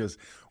 sausages.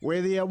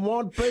 Whether you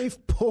want beef,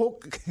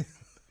 pork...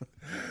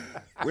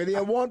 Whether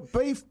you want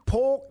beef,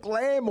 pork,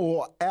 lamb,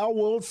 or our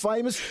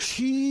world-famous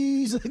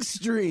cheese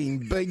extreme,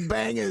 Big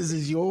Bangers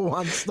is your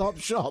one-stop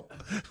shop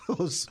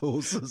for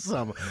sauce of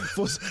summer.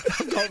 For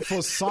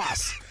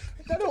sauce.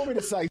 They don't want me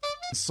to say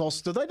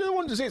sauce, do they? They don't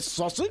want to say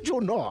sausage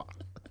or not?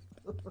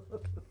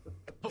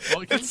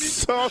 It's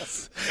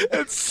sauce.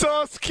 It's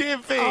sauce,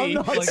 Kiffy. I'm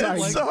not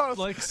saying sauce.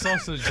 Like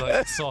sausage,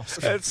 like sauce.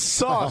 It's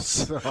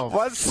sauce.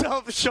 One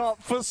stop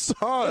shop for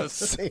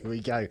sauce. Here we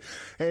go.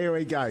 Here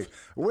we go.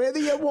 Whether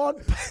you want...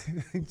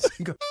 I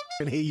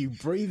can hear you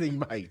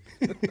breathing, mate.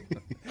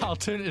 I'll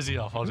turn Izzy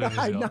off.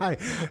 No,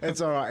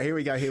 it's all right. Here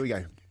we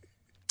go.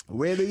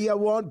 Whether you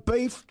want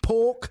beef,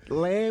 pork,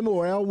 lamb,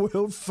 or our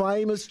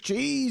world-famous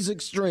cheese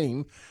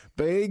extreme,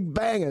 Big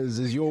Bangers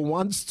is your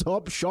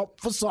one-stop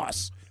shop for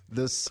sauce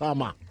this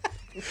summer.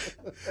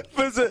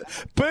 Visit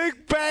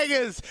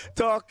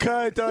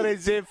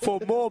bigbangers.co.nz for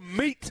more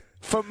meat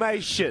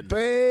information.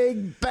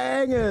 Big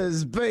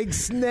bangers, big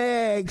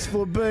snags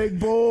for big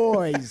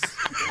boys.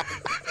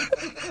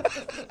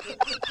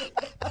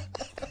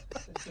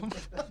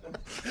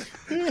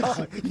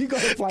 Oh, you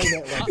got to play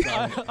that one.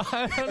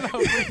 I don't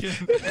know if we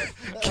can.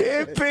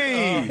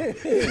 Kippy!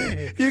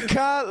 You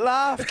can't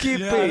laugh,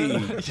 Kippy.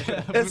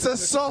 It's a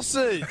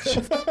sausage.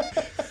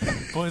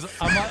 Boys,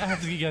 I might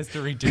have to get you guys to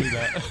redo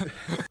that.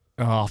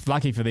 Oh,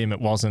 lucky for them it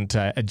wasn't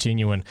a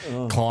genuine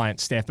client,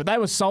 Steph. But they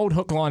were sold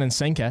hook, line and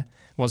sinker,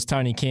 was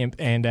Tony Kemp,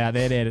 and that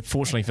ad,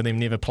 fortunately for them,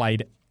 never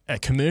played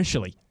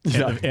commercially,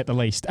 at the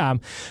least.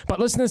 But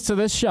listeners to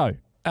this show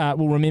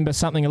will remember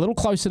something a little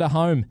closer to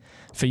home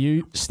for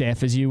you,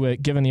 Steph, as you were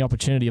given the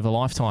opportunity of a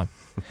lifetime.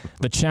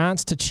 The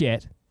chance to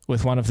chat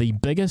with one of the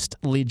biggest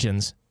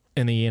legends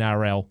in the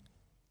NRL,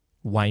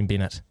 Wayne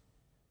Bennett.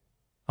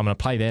 I'm going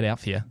to play that out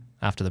for you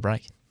after the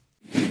break.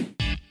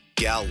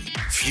 Gull,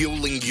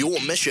 fueling your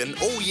mission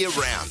all year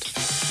round.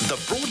 The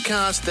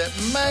broadcast that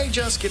may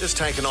just get us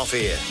taken off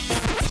air.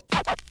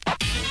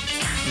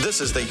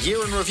 This is the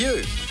Year in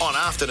Review on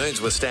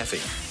Afternoons with Staffy.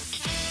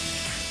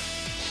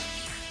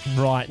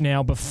 Right,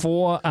 now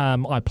before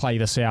I play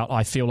this out,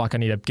 I feel like I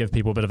need to give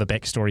people a bit of a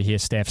backstory here,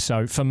 Steph.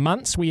 So for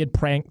months we had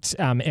pranked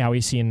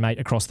our SEN mate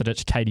across the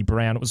ditch, Katie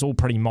Brown. It was all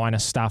pretty minor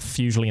stuff,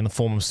 usually in the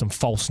form of some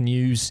false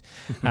news.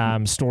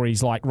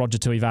 Stories like Roger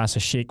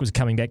Tuivasa-Sheck was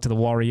coming back to the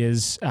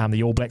Warriors.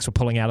 The All Blacks were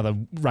pulling out of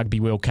the Rugby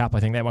World Cup. I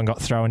think that one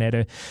got thrown at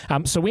her.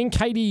 So when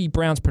Katie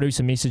Brown's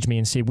producer messaged me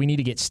and said, we need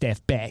to get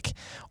Steph back,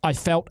 I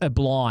felt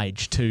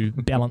obliged to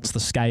balance the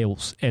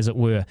scales, as it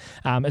were.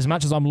 As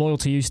much as I'm loyal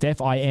to you,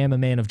 Steph, I am a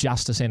man of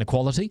justice and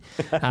equality.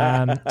 So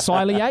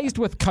I liaised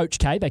with Coach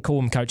K. They call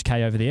him Coach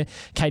K over there,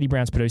 Katie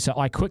Brown's producer.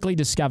 I quickly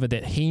discovered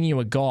that he knew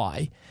a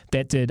guy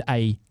that did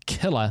a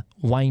killer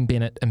Wayne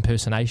Bennett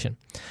impersonation.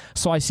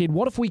 So I said,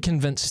 what if we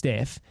convinced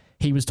Steph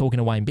he was talking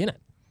to Wayne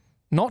Bennett?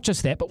 Not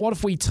just that, but what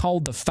if we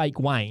told the fake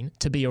Wayne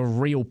to be a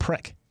real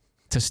prick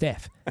to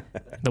Steph?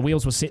 The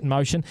wheels were set in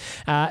motion.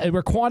 It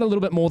required a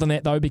little bit more than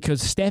that, though,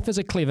 because Steph is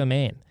a clever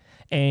man.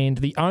 And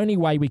the only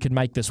way we could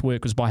make this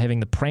work was by having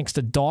the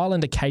prankster dial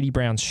into Katie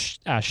Brown's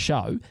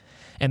show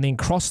and then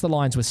cross the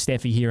lines with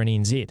Staffy here in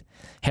NZ.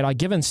 Had I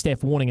given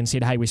Steph warning and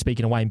said, hey, we're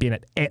speaking to Wayne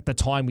Bennett at the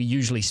time we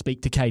usually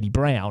speak to Katie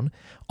Brown,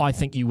 I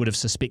think you would have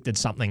suspected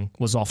something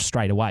was off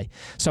straight away.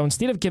 So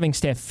instead of giving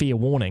Steph fair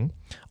warning,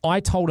 I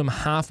told him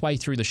halfway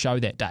through the show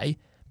that day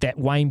that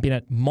Wayne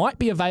Bennett might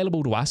be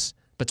available to us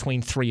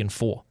between 3 and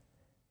 4.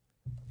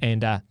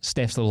 And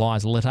Steph's little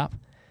eyes lit up.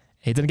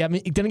 It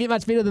didn't get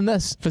much better than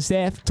this for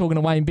Steph, talking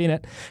to Wayne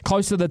Bennett.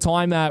 Close to the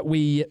time,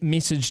 we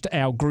messaged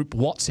our group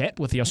WhatsApp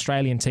with the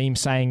Australian team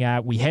saying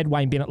we had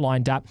Wayne Bennett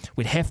lined up.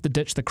 We'd have to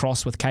ditch the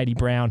cross with Katie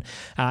Brown.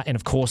 And,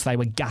 of course, they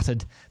were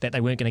gutted that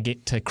they weren't going to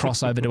get to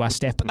cross over to us,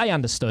 Steph. But they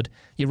understood.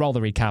 You roll the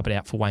red carpet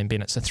out for Wayne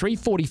Bennett. So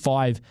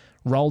 3:45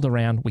 rolled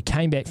around. We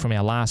came back from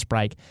our last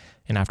break.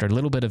 And after a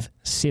little bit of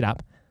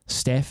setup,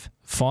 Steph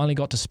finally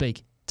got to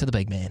speak to the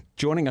big man.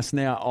 Joining us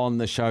now on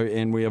the show,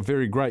 and we are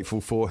very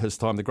grateful for his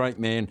time, the great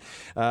man,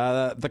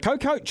 the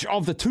co-coach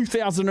of the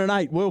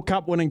 2008 World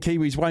Cup winning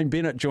Kiwis, Wayne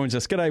Bennett, joins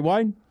us. G'day,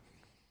 Wayne.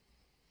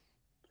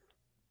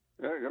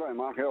 Yeah, g'day,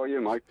 Mark. How are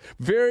you, mate?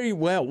 Very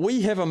well.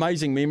 We have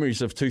amazing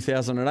memories of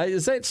 2008.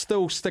 Does that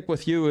still stick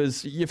with you,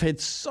 as you've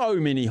had so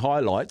many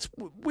highlights?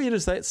 Where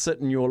does that sit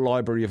in your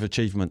library of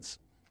achievements?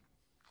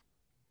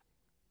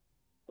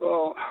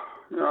 Well,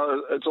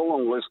 it's a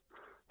long list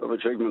of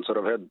achievements that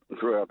I've had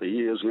throughout the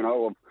years.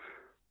 I've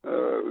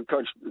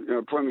coached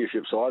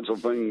premiership sides.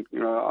 I've been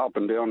up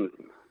and down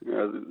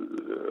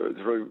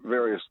through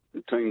various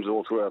teams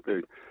all throughout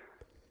through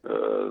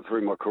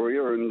my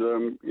career,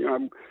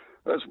 and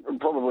that's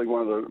probably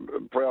one of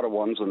the prouder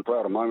ones and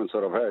prouder moments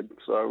that I've had.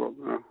 So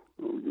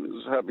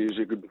as happy as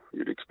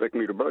you'd expect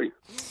me to be.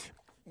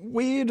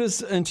 Where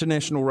does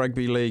International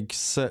Rugby League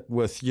sit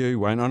with you,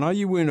 Wayne? I know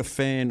you weren't a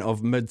fan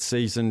of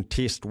mid-season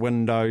test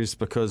windows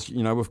because,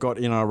 we've got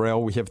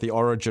NRL, we have the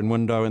Origin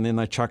window, and then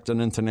they chucked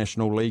an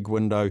International League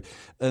window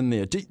in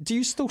there. Do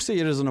you still see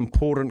it as an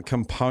important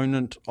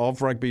component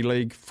of rugby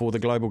league for the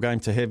global game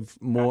to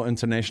have more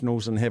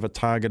internationals and have a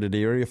targeted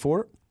area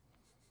for it?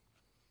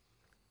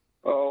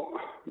 Oh,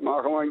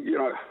 Mark,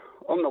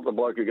 I'm not the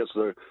bloke who gets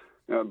to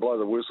blow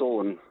the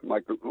whistle and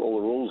make all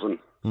the rules and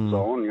so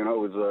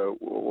on, with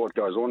what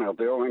goes on out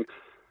there. I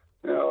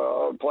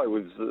play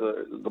with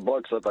the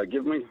blokes that they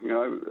give me.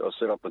 I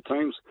set up the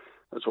teams.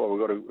 That's why we've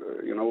got to,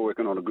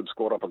 working on a good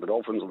squad up at the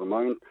Dolphins at the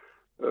moment.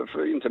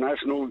 For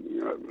international,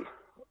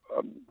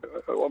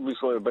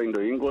 obviously I've been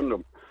to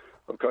England.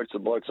 I've coached the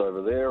blokes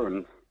over there,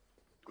 and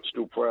I'm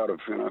still proud of,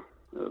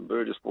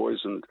 Burgess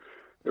boys and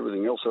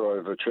everything else that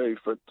I've achieved.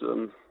 But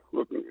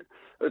look,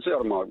 it's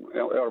out of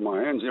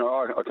my hands.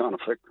 I can't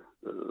affect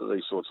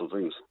these sorts of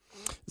things.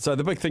 So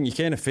the big thing you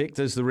can affect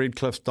is the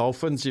Redcliffe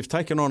Dolphins. You've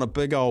taken on a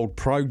big old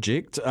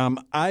project.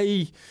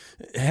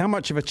 How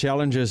much of a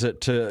challenge is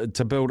it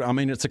to build? I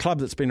mean, it's a club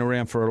that's been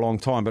around for a long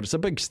time, but it's a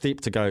big step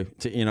to go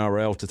to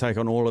NRL, to take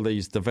on all of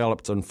these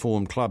developed and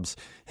formed clubs.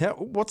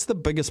 What's the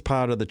biggest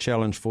part of the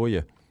challenge for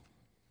you?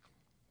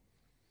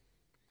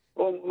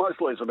 Well,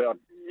 mostly it's about,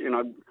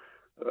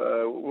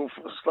 well,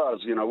 for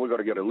starters, we've got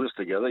to get a list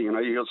together. You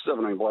got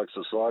 17 blokes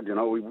aside.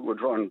 We're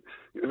trying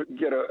to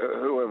get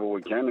whoever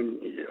we can.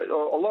 And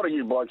a lot of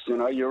you blokes,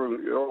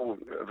 you're all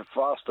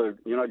fast to,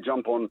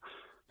 jump on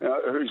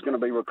who's going to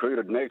be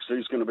recruited next,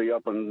 who's going to be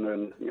up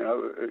and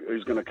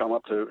who's going to come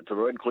up to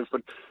Redcliffe.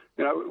 But,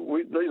 these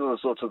are the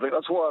sorts of things.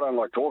 That's why I don't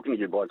like talking to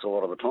you blokes a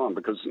lot of the time,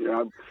 because,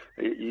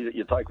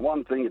 you take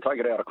one thing, you take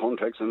it out of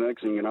context, and the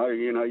next thing you know,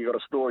 you got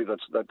a story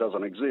that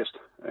doesn't exist.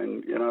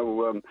 And,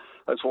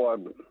 that's why...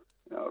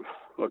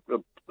 look,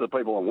 the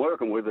people I'm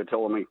working with, they're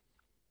telling me,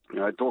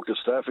 talk to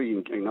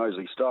Staffy, he knows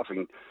his stuff,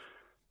 and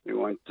he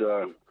won't...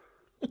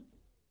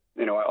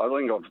 Anyway, I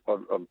think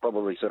I've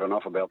probably said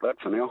enough about that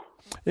for now.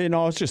 Yeah,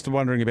 no, I was just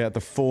wondering about the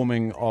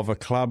forming of a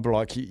club.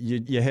 Like,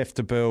 you have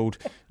to build,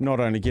 not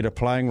only get a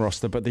playing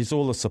roster, but there's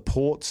all the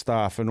support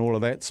staff and all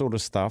of that sort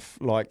of stuff.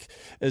 Like,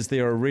 is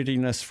there a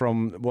readiness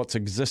from what's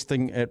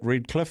existing at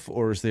Redcliffe,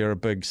 or is there a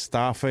big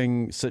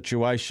staffing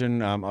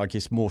situation? I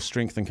guess more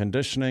strength and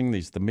conditioning.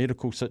 There's the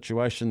medical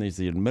situation. There's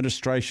the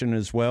administration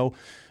as well.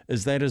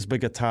 Is that as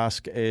big a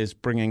task as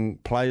bringing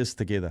players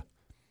together?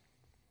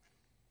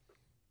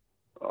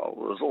 Oh,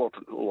 well, there's a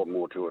lot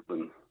more to it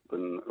than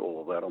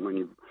all of that. I mean,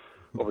 you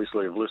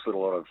obviously have listed a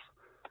lot of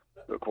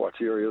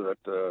criteria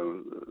that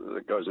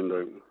goes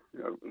into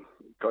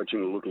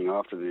coaching and looking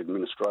after the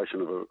administration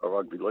of a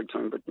rugby league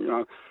team. But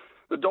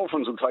the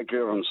Dolphins will take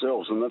care of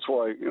themselves, and that's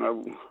why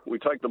we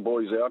take the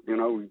boys out.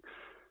 We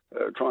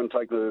try and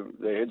take their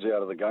heads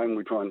out of the game.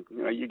 We try and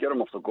you get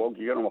them off the grog,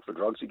 you get them off the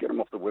drugs, you get them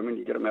off the women,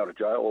 you get them out of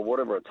jail, or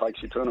whatever it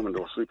takes. You turn them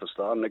into a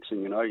superstar. Next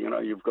thing you know,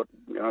 you've got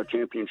a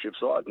championship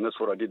side, and that's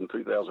what I did in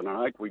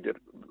 2008. We did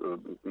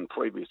in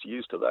previous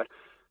years to that,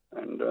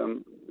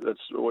 and that's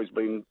always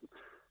been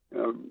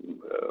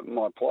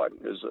my plight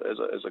as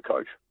a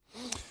coach.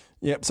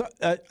 Yeah. So,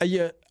 are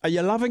you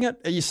loving it?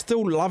 Are you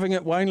still loving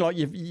it, Wayne? Like,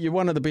 you're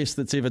one of the best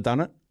that's ever done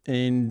it,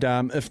 and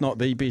if not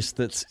the best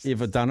that's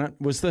ever done it.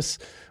 Was this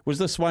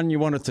one you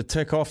wanted to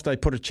tick off? They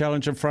put a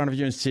challenge in front of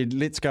you and said,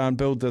 "Let's go and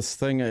build this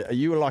thing." Are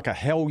you like a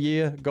hell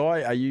yeah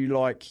guy? Are you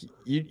like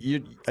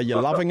Are you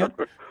loving it?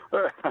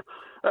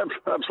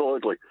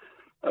 Absolutely.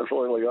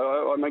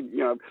 I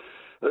mean,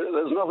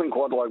 there's nothing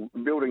quite like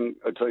building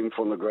a team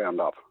from the ground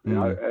up,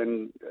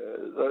 and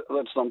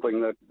that's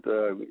something that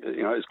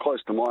is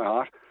close to my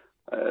heart.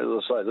 As I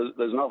say,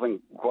 there's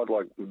nothing quite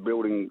like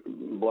building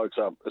blokes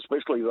up,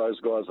 especially those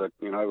guys that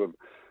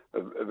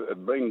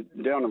have been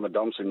down in the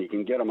dumps, and you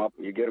can get them up,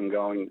 you get them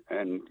going,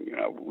 and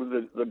with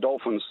the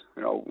Dolphins,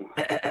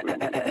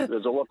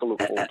 there's a lot to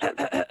look forward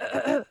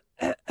to.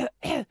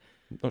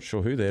 Not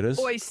sure who that is.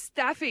 Oi,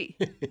 Staffy.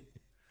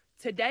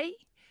 Today,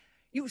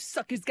 you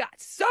suckers got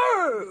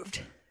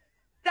served.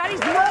 That is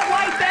not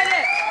Wayne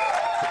Bennett.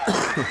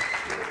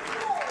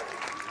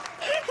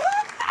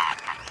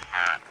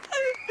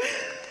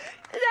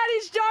 That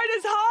is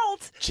Jonas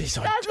Holt. Jeez,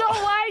 that's not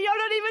Wayne. You're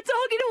not even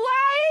talking to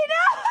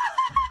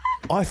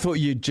Wayne. I thought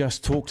you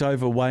just talked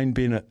over Wayne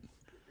Bennett.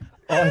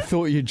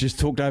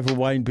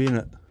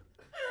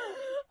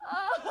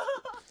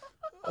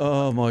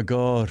 Oh my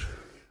God.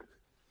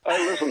 Hey,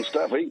 listen,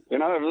 Staffy, if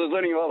there's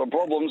any other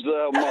problems,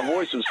 my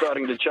voice is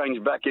starting to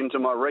change back into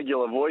my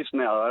regular voice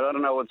now. I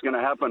don't know what's going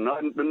to happen.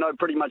 I know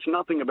pretty much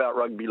nothing about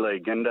rugby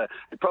league, and it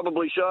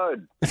probably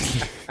showed.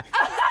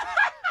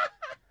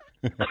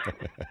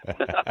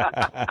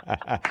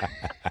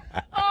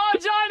 Oh,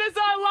 Jonas,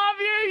 I love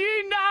you.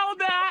 You nailed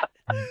that.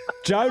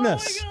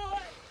 Jonas. Oh,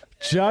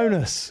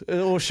 Jonas.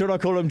 Or should I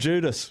call him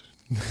Judas?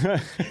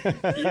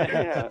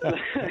 Yeah,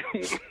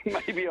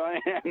 maybe I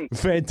am.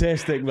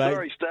 Fantastic, mate.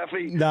 Sorry,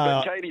 Staffy.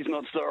 No, but Katie's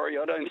not sorry,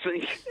 I don't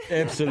think.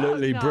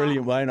 Absolutely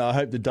brilliant, Wayne. I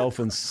hope the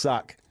Dolphins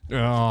suck.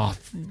 Oh,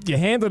 you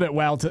handled it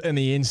well in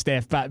the end,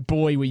 Steph, but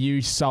boy, were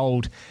you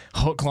sold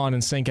hook, line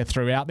and sinker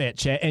throughout that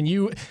chat. And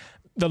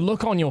the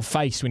look on your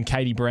face when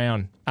Katie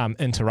Brown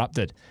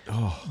interrupted,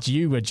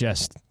 you were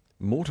just...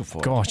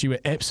 mortified. Gosh, you were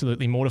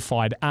absolutely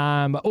mortified.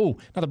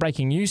 Another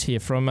breaking news here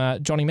from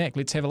Johnny Mack.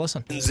 Let's have a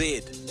listen.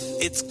 SENZ,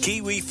 it's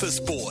Kiwi for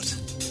sport.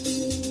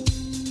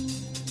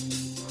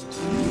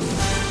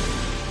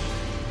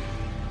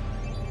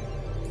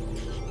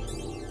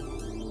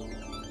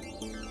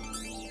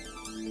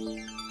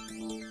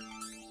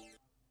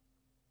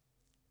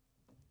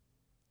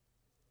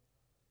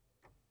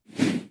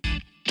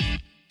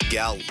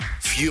 Gull,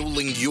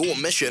 fueling your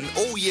mission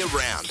all year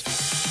round.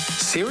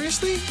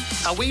 Seriously?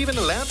 Are we even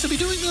allowed to be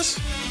doing this?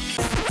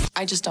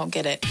 I just don't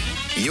get it.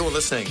 You're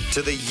listening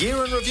to the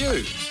Year in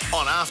Review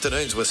on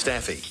Afternoons with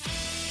Staffy.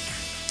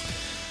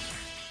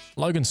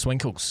 Logan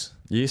Swinkles.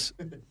 Yes.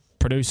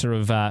 Producer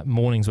of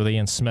Mornings with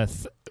Ian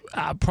Smith.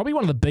 Probably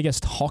one of the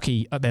biggest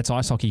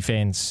ice hockey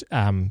fans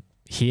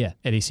here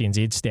at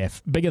SENZ,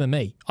 Steph. Bigger than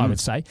me, I would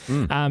say.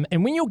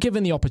 And when you're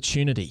given the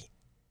opportunity,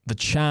 the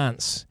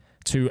chance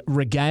to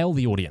regale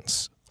the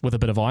audience with a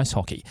bit of ice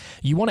hockey,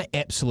 you want to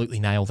absolutely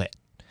nail that,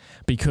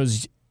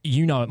 because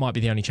you know it might be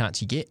the only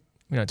chance you get.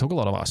 We don't talk a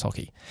lot of ice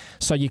hockey.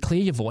 So you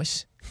clear your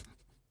voice,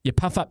 you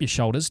puff up your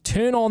shoulders,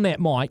 turn on that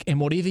mic, and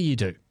whatever you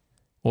do,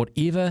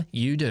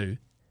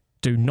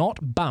 do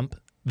not bump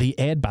the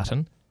add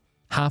button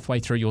halfway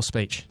through your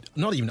speech.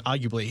 Not even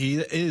arguably, he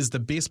is the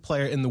best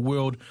player in the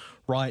world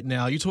right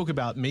now. You talk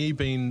about me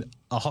being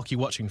a hockey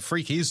watching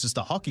freak. He's just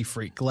a hockey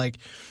freak. Like,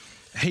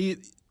 he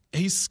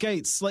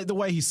skates, like the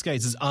way he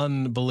skates is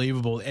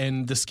unbelievable.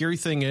 And the scary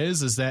thing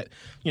is that,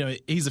 you know,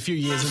 he's a few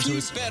years into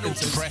his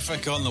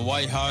traffic on the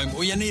way home.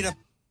 Well, you need a.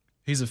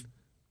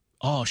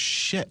 Oh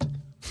shit.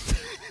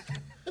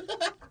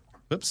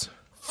 Oops.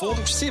 4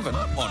 to 7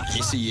 on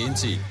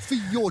SENZ. For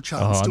your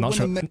chance to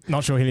win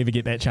not sure he'll ever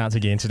get that chance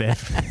again today.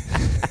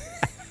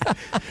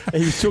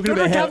 He was talking Good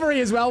about recovery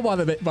as well by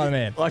the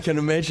man. I can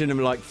imagine him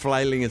like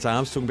flailing his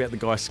arms, talking about the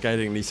guy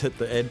skating, and he's hit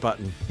the add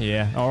button.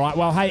 Yeah. All right.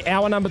 Well, hey,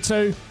 hour number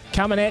 2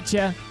 coming at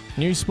you.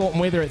 News, sport,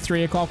 and weather at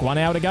 3 o'clock. 1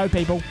 hour to go,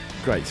 people.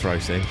 Great throw,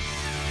 Sam.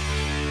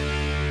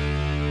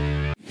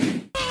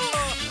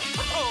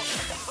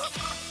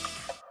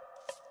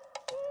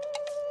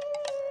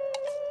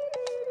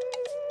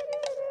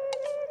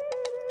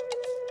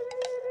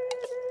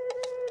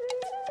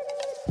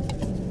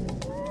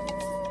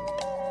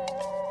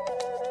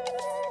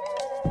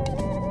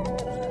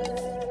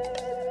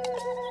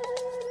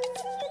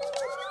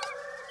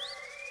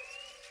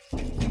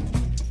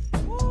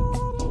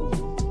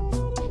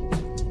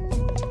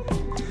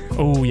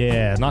 Oh,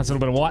 yeah. Nice little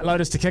bit of White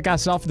Lotus to kick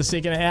us off for the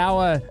second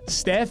hour.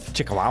 Steph,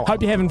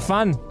 hope you're having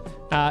fun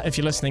if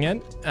you're listening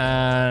in.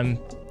 A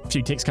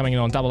few texts coming in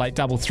on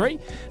 8833.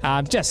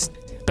 Just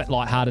a bit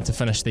lighthearted to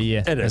finish the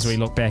year as we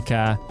look back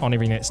on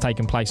everything that's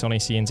taken place on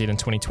SENZ in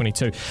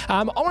 2022.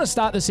 I want to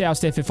start this hour,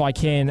 Steph, if I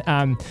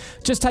can,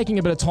 just taking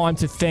a bit of time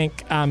to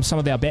thank some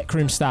of our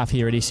backroom staff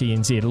here at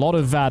SENZ. A lot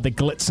of the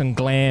glitz and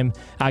glam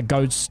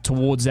goes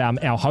towards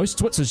our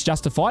hosts, which is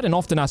justified, and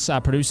often us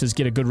producers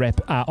get a good rap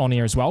on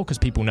air as well, because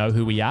people know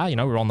who we are, you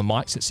know, we're on the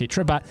mics,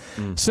 etc. But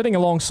sitting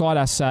alongside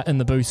us in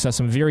the booth are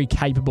some very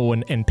capable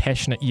and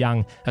passionate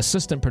young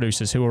assistant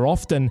producers who are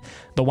often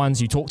the ones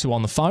you talk to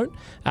on the phone.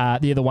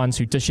 They're the ones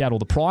who dish out all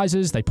the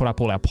prizes. They put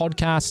up all our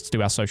podcasts,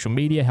 do our social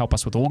media, help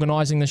us with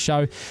organising the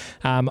show.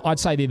 I'd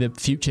say they're the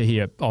future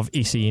here of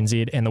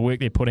SENZ, and the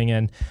work they're putting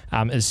in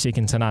is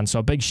second to none. So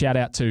a big shout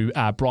out to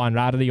Brian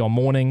Rarity on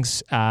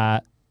mornings,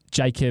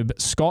 Jacob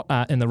Scott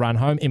in the run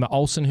home, Emma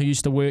Olsen, who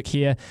used to work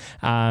here,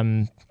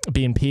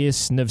 Ben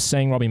Pearce, Niv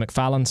Singh, Robbie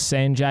McFarlane,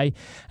 Sanjay,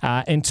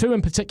 and 2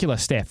 in particular,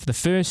 Steph. The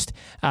first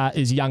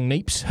is young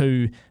Neeps,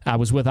 who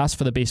was with us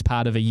for the best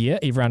part of a year.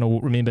 Everyone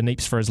will remember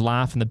Neeps for his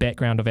laugh in the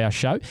background of our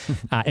show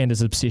and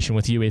his obsession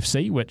with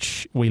UFC,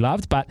 which we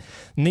loved. But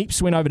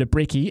Neeps went over to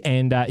Brecky,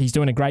 and he's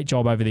doing a great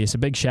job over there. So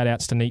big shout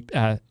out to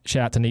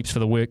Neeps for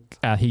the work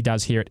he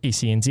does here at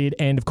SENZ.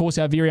 And of course,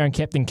 our very own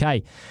Captain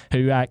K,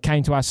 who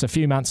came to us a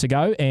few months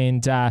ago.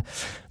 And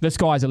this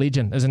guy's a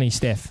legend, isn't he,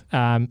 Steph?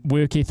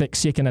 Work ethic,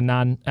 second to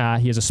none.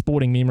 He has a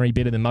sporting memory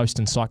better than most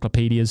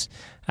encyclopedias.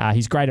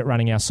 He's great at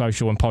running our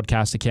social and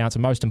podcast accounts.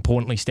 And most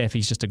importantly, Steph,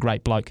 he's just a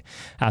great bloke.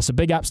 So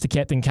big ups to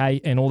Captain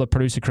K and all the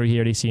producer crew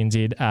here at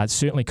SENZ.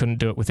 Certainly couldn't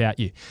do it without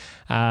you.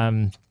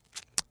 And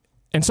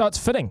so it's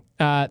fitting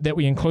that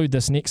we include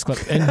this next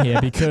clip in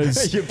here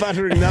because... You're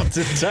buttering up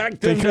to tuck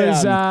them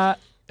because down.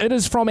 It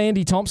is from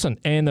Andy Thompson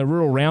and the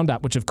Rural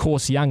Roundup, which of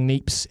course young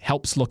Neeps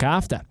helps look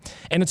after.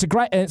 And it's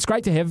great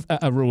to have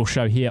a rural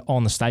show here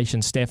on the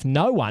station, Steph.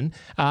 No one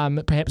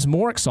perhaps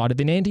more excited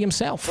than Andy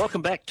himself.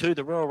 Welcome back to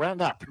the Rural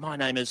Roundup. My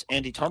name is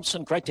Andy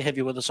Thompson. Great to have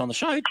you with us on the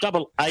show.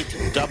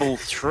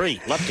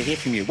 8833. Love to hear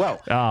from you.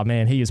 Well, oh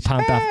man, he is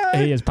pumped up.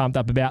 He is pumped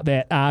up about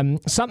that.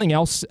 Something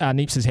else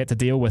Neeps has had to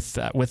deal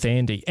with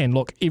Andy. And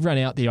look, everyone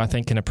out there I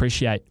think can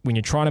appreciate when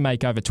you're trying to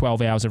make over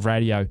 12 hours of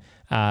radio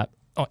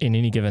in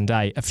any given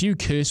day, a few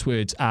curse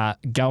words are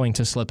going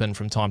to slip in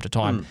from time to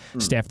time,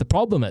 Steph. The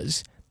problem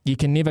is you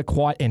can never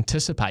quite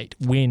anticipate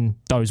when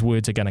those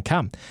words are going to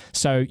come.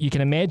 So you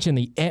can imagine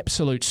the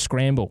absolute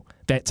scramble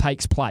that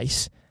takes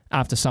place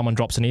after someone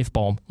drops an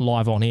F-bomb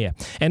live on air.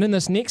 And in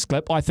this next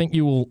clip, I think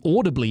you will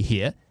audibly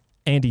hear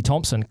Andy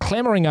Thompson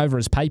clamouring over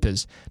his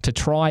papers to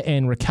try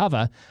and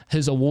recover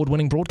his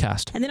award-winning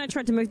broadcast. And then I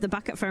tried to move the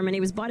bucket for him and he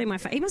was biting my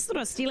feet. He must have thought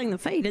I was stealing the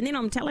feed. And then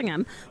I'm telling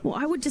him, well,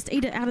 I would just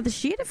eat it out of the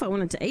shed if I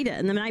wanted to eat it.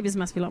 And the neighbours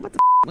must be like, what the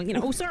well, you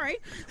know, oh, sorry,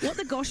 what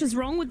the gosh is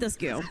wrong with this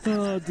girl?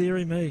 Oh,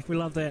 dearie me, we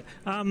love that.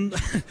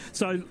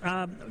 So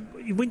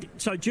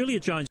Julia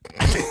Jones.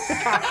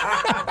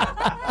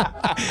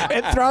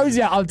 It throws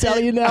you. I'm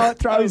telling you now, it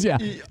throws you.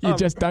 You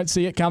just don't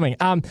see it coming.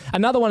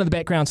 Another one of the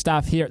background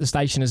staff here at the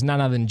station is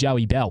none other than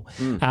Joey Bell.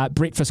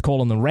 Breakfast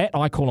call him the Rat.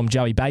 I call him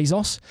Joey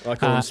Bezos. I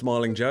call him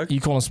Smiling Joe. You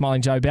call him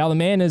Smiling Joe Bell. The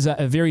man is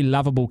a very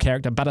lovable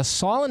character, but a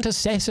silent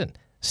assassin.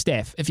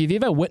 Steph, if you've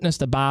ever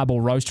witnessed a barb or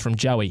roast from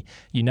Joey,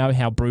 you know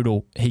how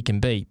brutal he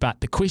can be.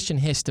 But the question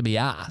has to be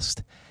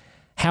asked,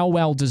 how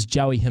well does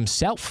Joey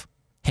himself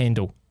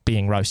handle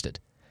being roasted.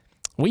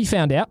 We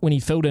found out when he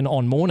filled in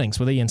on Mornings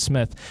with Ian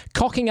Smith,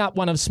 cocking up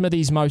one of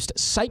Smithy's most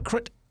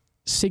sacred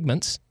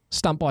segments,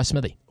 Stump by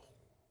Smithy.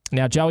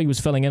 Now, Joey was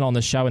filling in on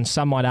this show, and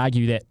some might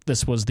argue that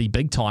this was the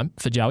big time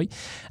for Joey,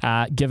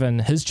 given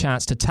his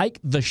chance to take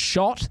the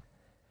shot.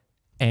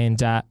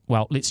 And,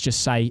 well, let's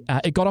just say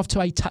it got off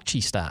to a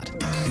touchy start.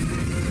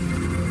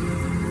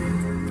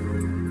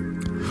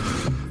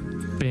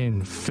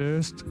 Ben,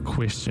 first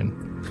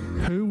question.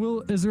 Who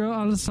will Israel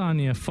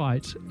Adesanya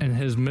fight in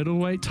his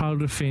middleweight title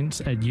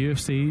defense at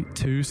UFC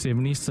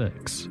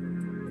 276?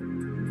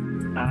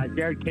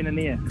 Jared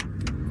Cannonier.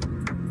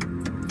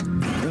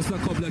 Just a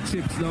couple of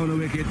chips down the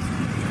wicket,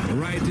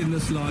 right in the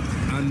slot,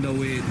 and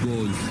away it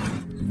goes.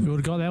 You would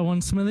have got that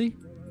one, Smithy?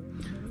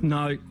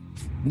 No,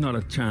 not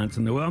a chance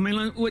in the world. I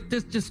mean,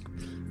 just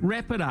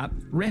wrap it up,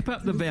 wrap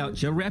up the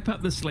voucher, wrap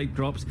up the sleep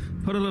drops,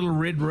 put a little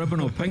red ribbon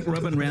or pink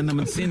ribbon around them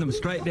and send them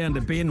straight down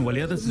to Ben, will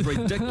you? This is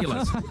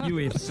ridiculous.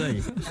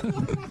 UFC.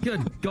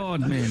 Good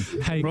God, man.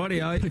 Hey,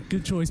 rightio.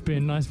 Good choice,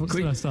 Ben. Nice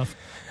stuff.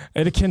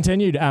 It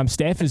continued,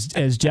 Steph,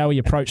 as Joey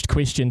approached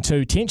question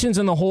 2. Tensions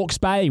in the Hawke's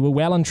Bay were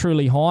well and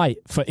truly high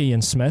for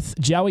Ian Smith.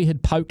 Joey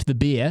had poked the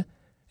bear,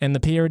 and the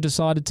pair had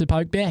decided to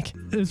poke back.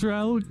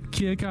 Israel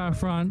Kierkegaard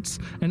France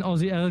and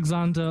Aussie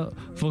Alexander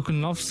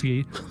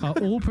Volkanovski are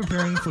all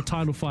preparing for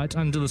title fights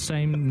under the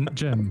same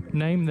gym.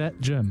 Name that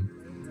gym.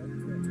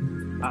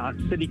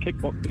 City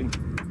Kickboxing.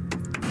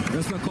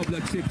 Just a couple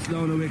of chips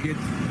down the wicket,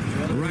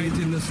 right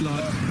in the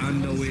slot,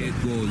 and away it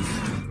goes.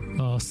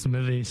 Oh,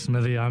 Smithy,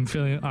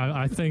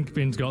 I think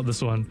Ben's got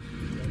this one.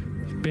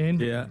 Ben?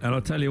 Yeah, and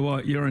I'll tell you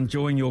what, you're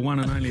enjoying your one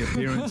and only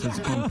appearance as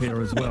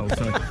compere as well.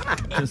 So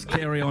just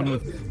carry on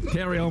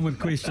with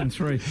question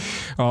 3.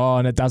 Oh,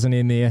 and it doesn't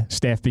end there,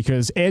 Steph,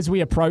 because as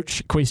we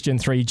approach question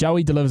 3,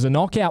 Joey delivers a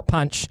knockout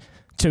punch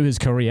to his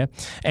career,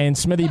 and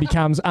Smithy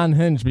becomes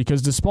unhinged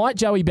because despite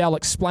Joey Bell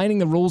explaining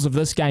the rules of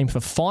this game for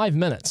 5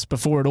 minutes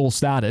before it all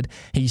started,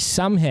 he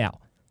somehow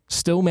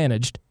still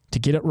managed to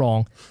get it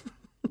wrong,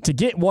 to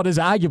get what is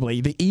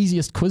arguably the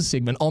easiest quiz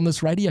segment on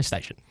this radio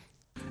station.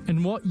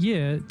 In what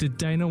year did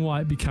Dana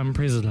White become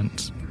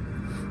president?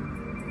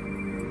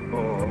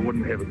 Oh, I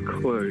wouldn't have a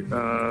clue.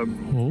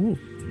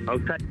 I'll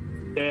take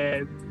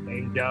that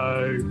and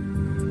go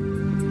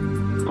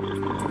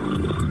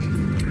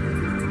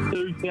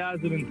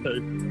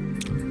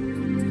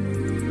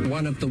 2002.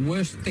 One of the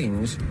worst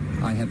things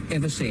I have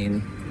ever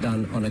seen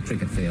done on a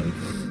cricket field.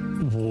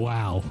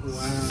 Wow.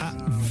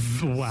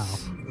 Wow.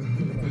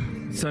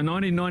 So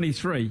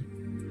 1993.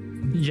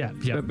 Yeah.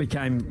 It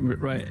became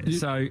right.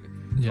 So.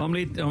 Yeah.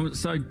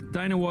 So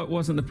Dana White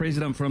wasn't the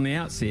president from the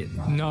outset?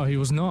 No, he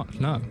was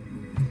not, no.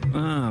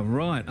 Ah,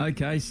 right,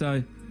 okay,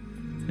 so...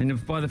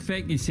 And by the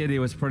fact you said he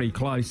was pretty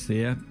close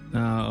there,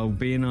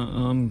 Ben,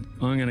 I'm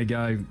going to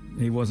go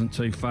he wasn't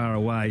too far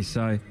away,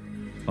 so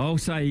I'll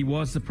say he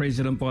was the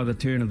president by the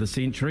turn of the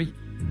century,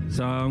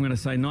 so I'm going to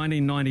say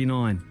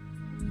 1999.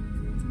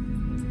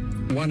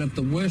 One of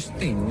the worst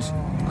things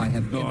I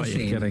have ever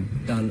seen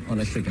done on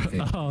a cricket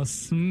field. Oh,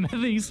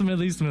 Smithy. I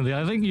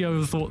think you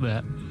overthought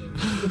that.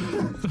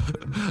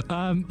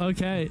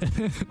 Okay.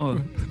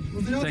 Oh,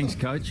 thanks,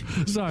 Coach.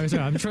 Sorry.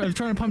 I'm trying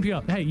to pump you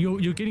up. Hey,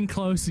 you're getting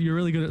close. You're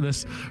really good at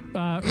this.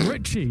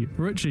 Richie,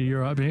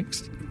 you're up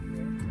next.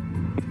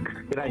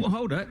 Oh,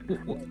 hold it.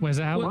 Where's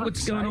that?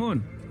 What's going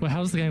on? Well, how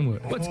does the game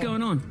work? What's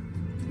going on?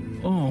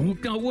 Oh,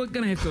 we're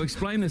going to have to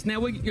explain this. Now,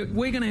 we're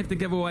going to have to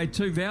give away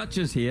 2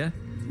 vouchers here.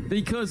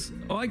 Because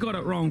I got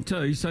it wrong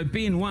too, so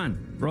Ben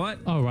won, right?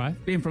 Oh, right.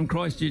 Ben from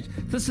Christchurch.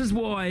 This is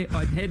why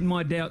I had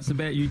my doubts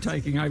about you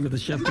taking over the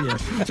ship here,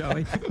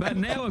 Joey. But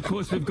now, of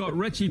course, we've got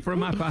Richie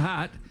from Upper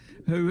Hutt,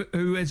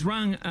 who has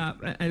rung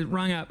up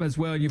as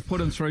well. You've put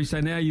him through,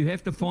 so now you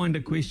have to find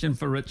a question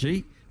for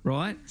Richie,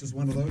 right? Just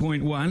one of those?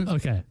 Point 1.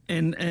 Okay.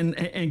 And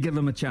give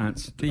him a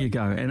chance. There you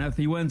go. And if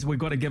he wins, we've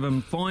got to give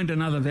him, find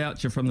another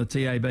voucher from the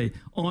TAB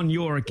on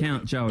your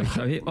account, Joey.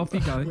 So here, off you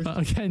go.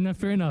 Okay, no,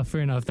 fair enough.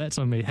 That's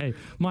on me. Hey,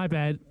 my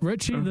bad.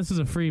 Richie, this is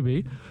a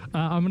freebie.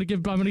 I'm gonna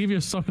give you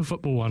a soccer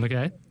football one,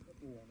 okay?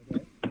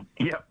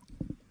 Yep.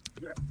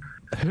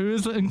 Who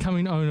is the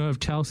incoming owner of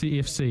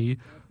Chelsea FC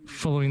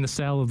following the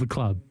sale of the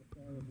club?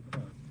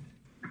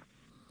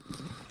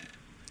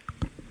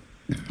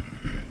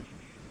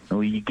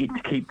 Well, you get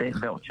to keep that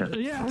voucher.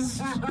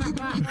 Yes.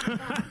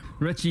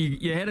 Richie,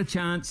 you had a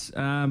chance,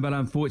 but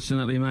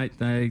unfortunately, mate,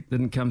 they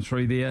didn't come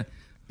through there.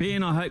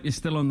 Ben, I hope you're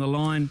still on the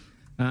line.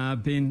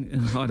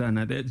 Ben, I don't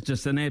know, that's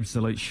just an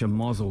absolute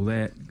schmozzle,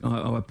 that.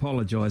 I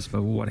apologise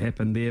for what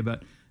happened there,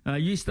 but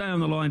you stay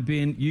on the line,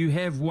 Ben. You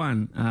have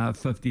won a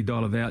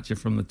 $50 voucher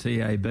from the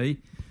TAB.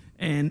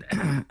 And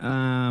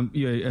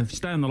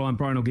stay on the line,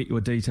 Brian will get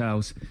your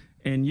details.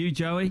 And you,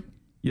 Joey,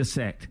 you're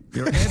sacked.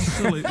 You're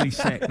absolutely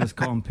sacked as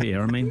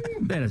compere. I mean,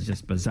 that is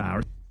just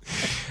bizarre.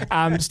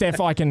 Steph,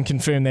 I can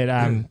confirm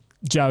that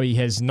Joey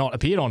has not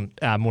appeared on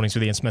Mornings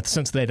with Ian Smith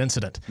since that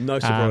incident. No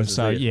surprises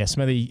there. Yeah,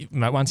 Smithy,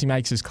 once he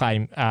makes his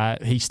claim,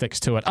 he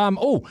sticks to it. I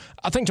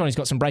think Johnny's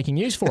got some breaking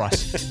news for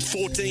us.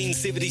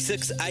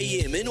 1476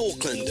 AM in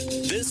Auckland.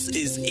 This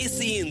is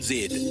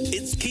SENZ.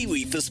 It's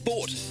Kiwi for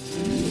Sport.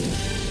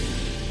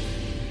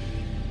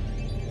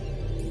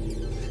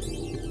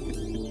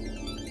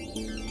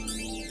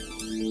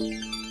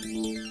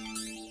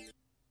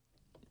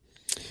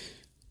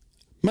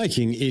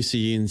 Making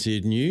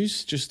SENZ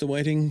news, just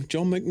awaiting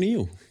John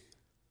McNeil.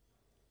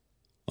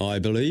 I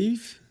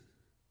believe.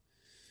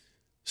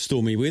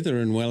 Stormy weather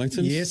in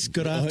Wellington. Yes,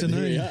 good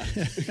afternoon.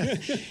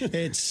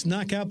 It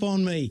snuck up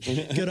on me.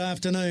 Good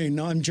afternoon.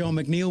 I'm John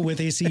McNeil with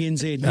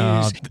SENZ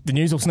News. The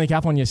news will sneak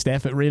up on you,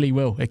 Steph. It really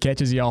will. It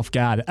catches you off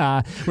guard.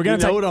 We're going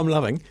to know what I'm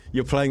loving?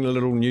 You're playing the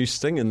little news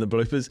sting and the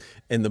bloopers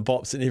and the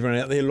bops and everyone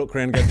out there look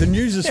around and go, the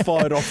news is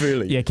fired off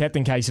early. Yeah,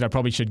 Captain Casey, I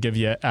probably should give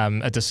you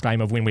a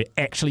disclaimer of when we're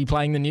actually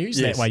playing the news.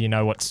 Yes. That way you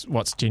know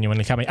what's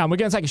genuinely coming. We're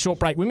going to take a short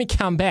break. When we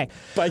come back...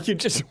 Bacon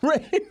just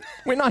ran.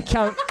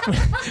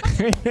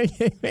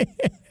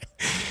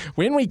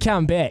 When we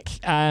come back,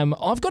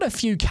 I've got a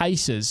few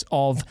cases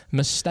of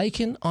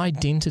mistaken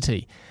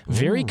identity.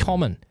 Very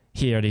common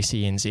here at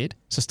SENZ,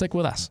 so stick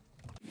with us.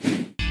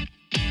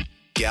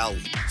 Gull,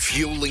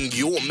 fueling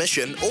your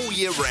mission all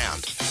year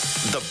round.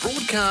 The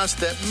broadcast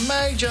that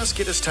may just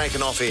get us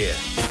taken off air.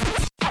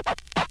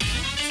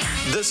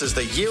 This is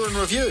the Year in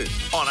Review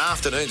on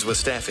Afternoons with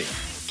Staffy.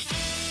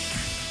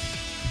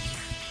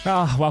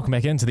 Welcome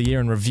back into the Year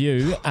in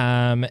Review,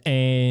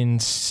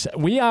 and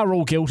we are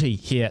all guilty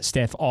here,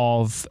 Steph,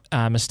 of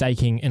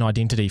mistaking an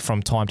identity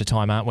from time to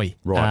time, aren't we?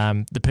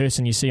 Right. The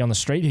person you see on the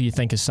street who you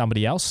think is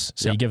somebody else,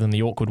 so you give them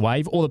the awkward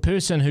wave, or the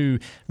person who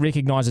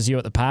recognises you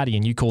at the party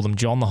and you call them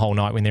John the whole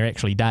night when they're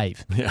actually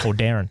Dave or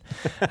Darren.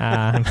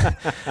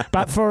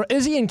 But for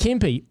Izzy and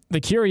Kempy, the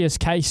curious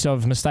case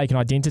of mistaken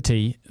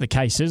identity, the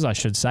cases, I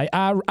should say,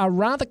 are a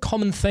rather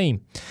common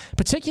theme,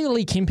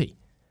 particularly Kempy,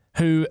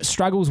 who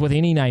struggles with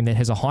any name that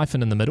has a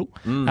hyphen in the middle.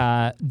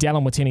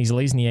 Dallin Wateni's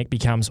Lesniak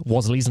becomes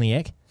Was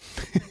Lesniak.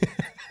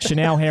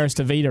 Chanel Harris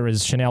Tavita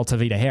is Chanel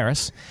Tavita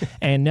Harris.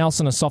 And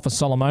Nelson Asafa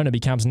Solomona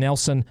becomes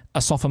Nelson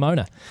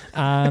Asofamona.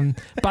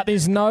 But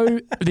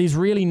there's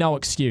really no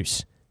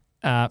excuse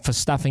for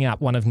stuffing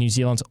up one of New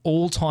Zealand's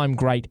all-time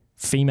great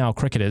female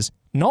cricketers,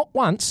 not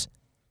once,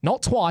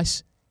 not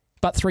twice,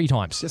 but 3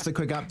 times. Just a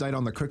quick update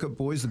on the cricket,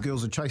 boys. The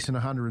girls are chasing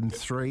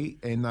 103,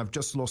 and they've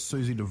just lost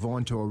Susie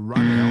Devine to a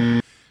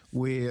run-out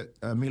where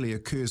Amelia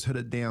Kerr's hit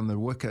it down the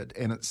wicket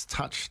and it's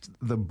touched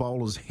the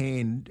bowler's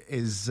hand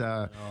as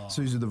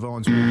Susie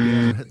Devine's walked down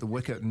and hit the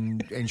wicket,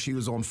 and she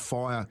was on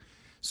fire.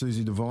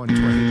 Susie Devine,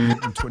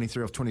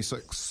 23 off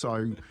 26.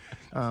 So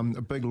a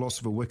big loss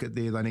of a wicket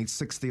there. They need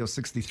 60 or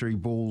 63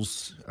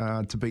 balls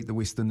to beat the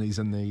West Indies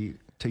in the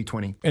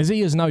T20.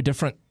 Izzy is no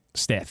different,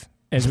 Steph,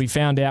 as we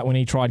found out when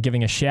he tried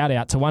giving a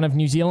shout-out to one of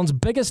New Zealand's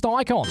biggest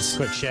icons.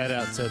 Quick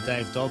shout-out to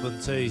Dave Dobbin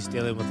too. He's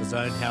dealing with his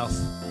own health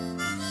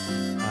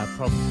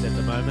problems at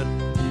the moment.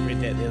 Read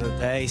that the other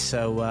day.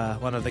 So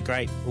one of the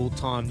great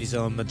all-time New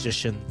Zealand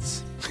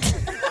magicians.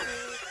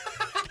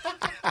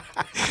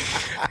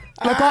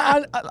 Look,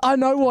 I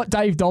know what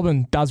Dave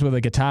Dobbin does with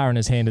a guitar in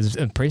his hand is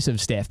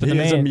impressive, Steph. But he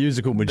is a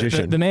musical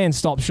magician. The man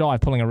stopped shy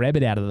of pulling a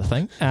rabbit out of the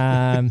thing.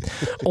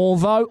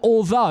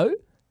 Although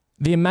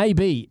there may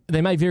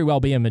very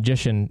well be a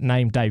magician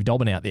named Dave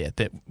Dobbin out there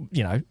that,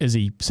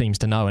 Izzy seems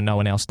to know and no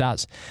one else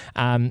does.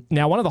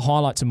 Now, one of the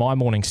highlights of my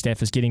morning,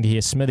 Steph, is getting to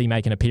hear Smithy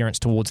make an appearance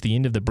towards the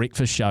end of the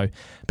breakfast show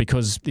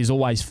because there's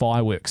always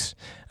fireworks.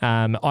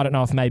 I don't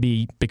know if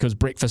maybe because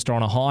breakfast are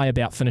on a high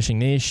about finishing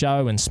their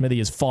show and Smithy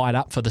is fired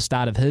up for the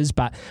start of his,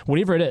 but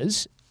whatever it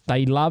is,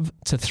 they love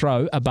to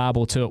throw a barb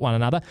or two at one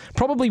another.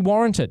 Probably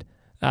warranted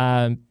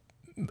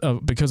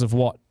because of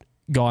what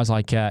guys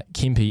like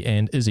Kempy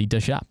and Izzy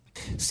dish up.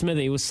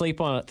 Smithy, we'll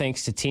sleep on it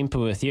thanks to temper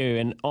with you.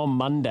 And on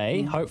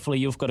Monday, hopefully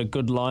you've got a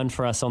good line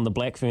for us on the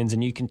Black Ferns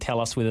and you can tell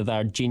us whether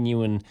they're a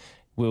genuine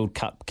World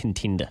Cup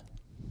contender.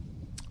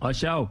 I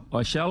shall.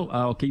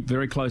 I'll keep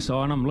very close eye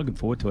on them. I'm looking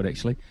forward to it,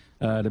 actually,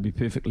 to be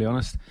perfectly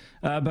honest.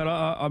 But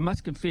I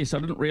must confess, I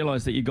didn't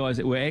realise that you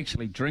guys were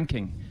actually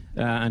drinking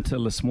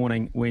until this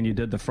morning when you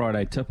did the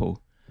Friday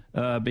tipple,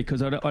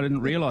 because I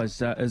didn't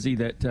realise, Izzy,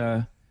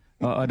 that...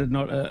 I did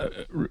not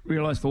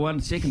realise for one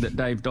second that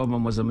Dave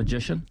Dobbin was a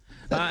magician.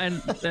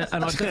 And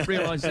I didn't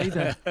realise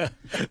either.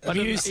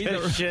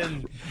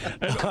 Musician.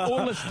 And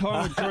all this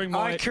time during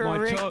my I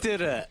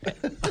corrected it.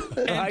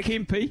 And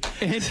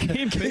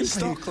Kempy.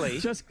 Stockley.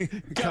 Just go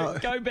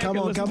back and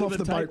listen to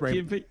the tape,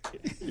 Kempy.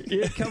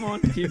 Yeah, come on,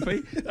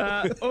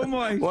 Kempy. All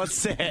my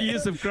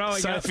years of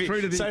growing up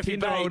through to the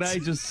tender-old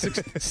age of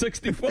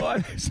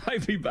 65.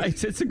 Sophie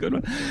Bates, that's a good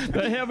one.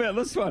 But how about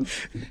this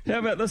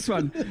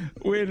one?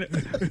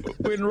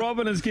 When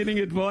Robin is getting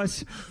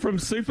advice from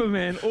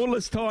Superman, all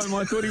this time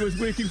I thought he was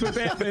working for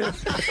Batman.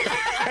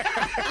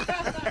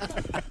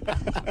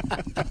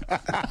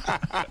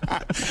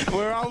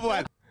 We're on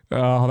one.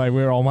 Oh, they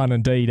were on one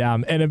indeed.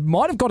 And it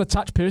might have got a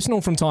touch personal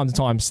from time to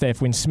time,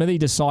 Steph, when Smithy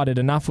decided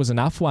enough was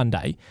enough one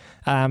day.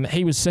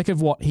 He was sick of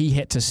what he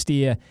had to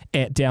stare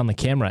at down the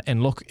camera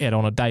and look at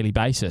on a daily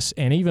basis,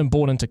 and even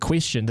brought into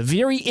question the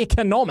very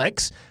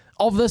economics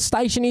of the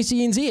station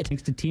SENZ.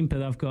 Thanks to Temper,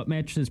 they've got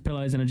mattresses,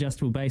 pillows and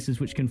adjustable bases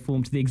which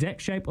conform to the exact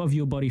shape of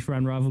your body for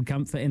unrivaled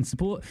comfort and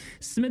support.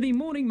 Smithy,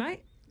 morning,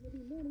 mate.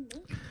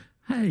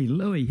 Hey,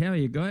 Louis, how are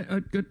you, guy?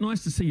 Good,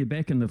 nice to see you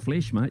back in the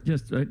flesh, mate.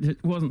 Just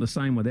it wasn't the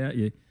same without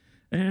you.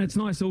 And it's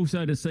nice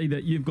also to see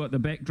that you've got the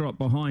backdrop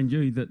behind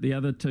you that the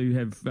other two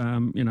have,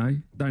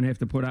 don't have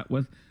to put up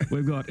with.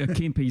 We've got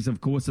Kempy's, of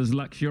course, his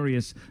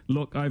luxurious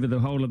look over the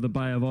whole of the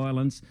Bay of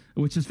Islands,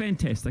 which is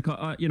fantastic.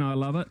 I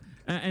love it.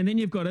 And then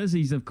you've got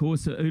Izzy's, of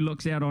course, who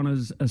looks out on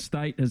his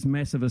estate, his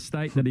massive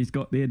estate that he's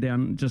got there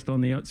down just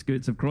on the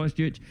outskirts of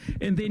Christchurch.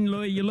 And then,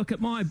 Louis, you look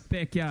at my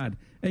backyard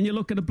and you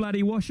look at a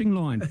bloody washing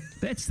line.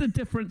 That's the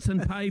difference in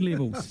pay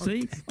levels.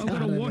 See, I've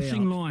got a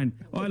washing line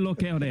I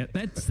look out at.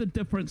 That's the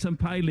difference in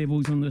pay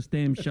levels on this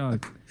damn show.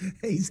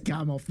 He's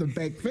come off the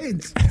back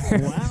fence.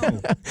 Wow.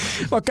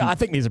 Look, I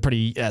think there's a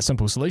pretty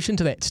simple solution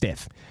to that,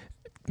 Steph.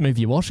 Move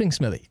your washing,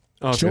 Smithy.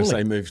 I was going to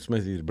say move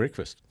Smithy to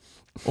breakfast.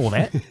 Or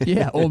that,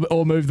 yeah,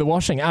 or move the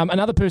washing.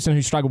 Another person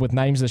who struggled with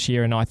names this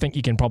year, and I think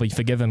you can probably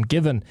forgive him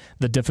given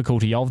the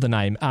difficulty of the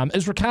name,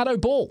 is Ricardo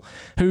Ball,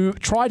 who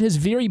tried his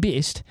very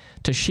best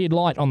to shed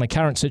light on the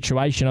current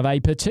situation of a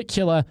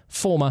particular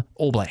former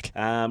All Black.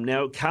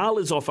 Now, Carl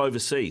is off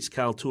overseas.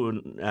 Carl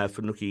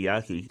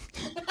Tuanufuyaki.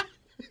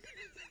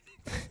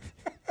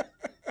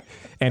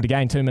 And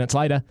again, 2 minutes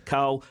later,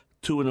 Carl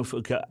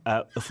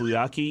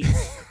Tuanufuyaki.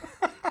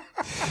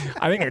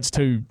 I think it's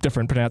two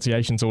different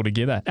pronunciations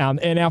altogether.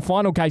 And our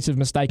final case of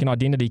mistaken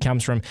identity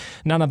comes from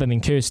none other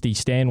than Kirsty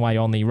Stanway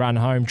on the run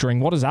home during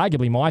what is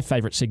arguably my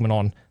favourite segment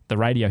on the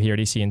radio here at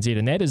SENZ,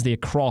 and that is their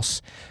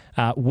cross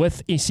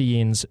with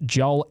SEN's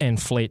Joel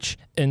and Fletch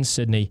in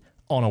Sydney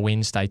on a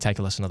Wednesday. Take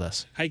a listen to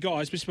this. Hey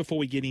guys, just before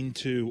we get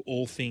into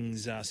all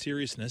things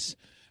seriousness,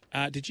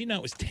 did you know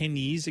it was 10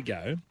 years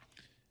ago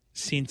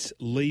since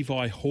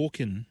Levi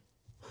Hawken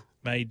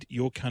made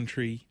your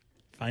country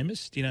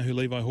famous? Do you know who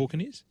Levi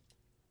Hawken is?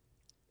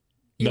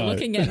 You're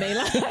looking at me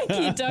like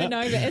you don't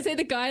know, but is he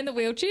the guy in the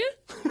wheelchair?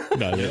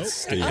 No, that's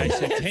Stephen. Okay,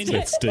 so 10 years.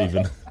 That's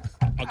Stephen.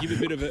 I'll give you a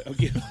bit of a...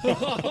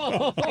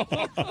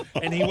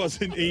 and he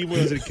wasn't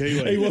a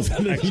Kiwi. He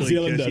wasn't a New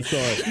Zealander,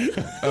 sorry.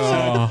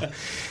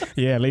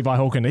 Yeah, Levi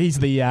Hawken. He's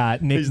the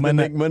He's the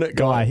Nick Minute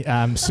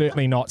guy.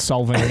 Certainly not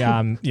solving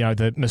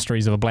the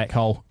mysteries of a black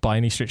hole by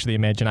any stretch of the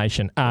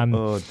imagination.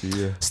 Oh,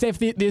 dear. Steph,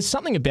 there's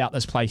something about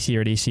this place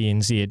here at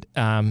SENZ.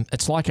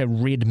 It's like a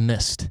red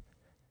mist.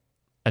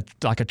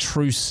 Like a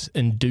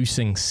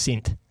truce-inducing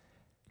scent.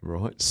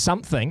 Right.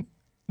 Something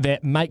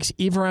that makes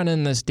everyone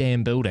in this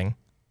damn building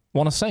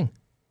want to sing.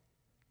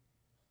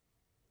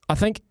 I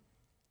think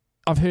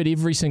I've heard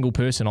every single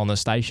person on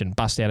this station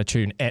bust out a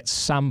tune at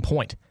some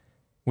point,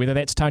 whether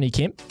that's Tony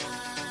Kemp.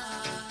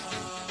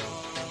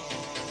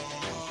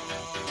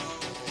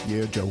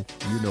 Yeah, Joe,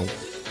 you know.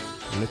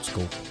 Let's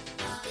go.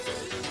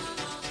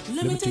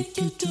 Let me take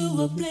you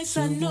to a place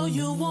I know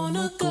you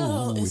wanna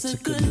go. It's a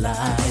good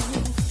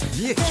life.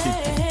 Yeah.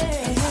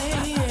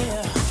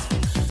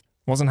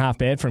 Wasn't half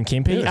bad from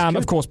Kempy.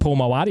 Of course, Paul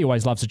Mawadi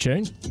always loves a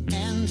tune.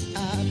 And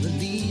I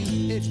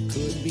believe it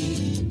could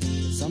be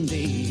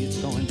someday it's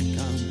going to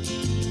come.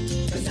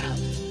 'Cause out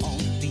on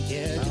the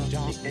edge of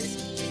darkness,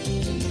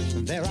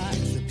 there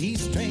rides the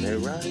peace train.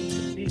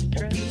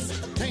 Peace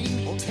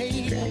train will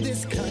take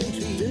this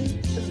country.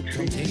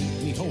 Come take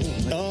me home.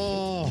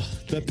 Oh,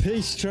 the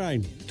Peace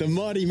Train. The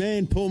mighty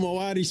man, Paul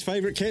Mawadi's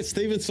favourite Cat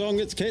Stevens song.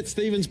 It's Cat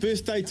Stevens'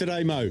 birthday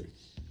today, Mo.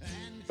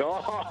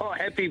 Oh,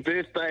 happy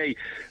birthday.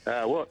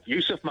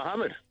 Yusuf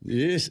Muhammad?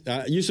 Yes,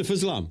 Yusuf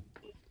Islam.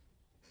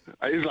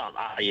 Islam,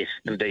 yes,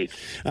 indeed.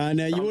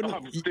 Now you wouldn't.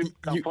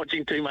 I'm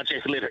watching too much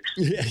athletics.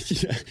 Yeah,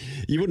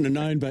 you wouldn't have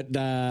known, but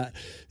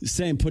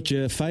Sam put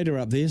your fader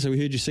up there, so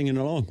we heard you singing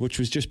along, which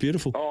was just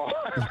beautiful. Oh.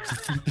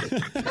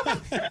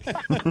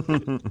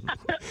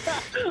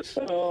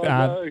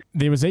 No.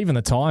 There was even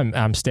a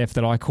time, Steph,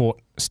 that I caught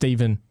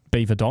Stephen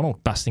Beaver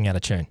Donald busting out a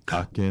tune.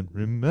 I can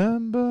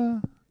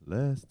remember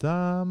last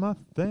time I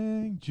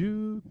thanked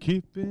you,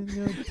 keeping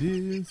your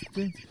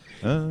distance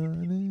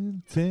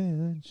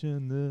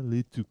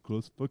unintentionally too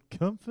close for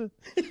comfort.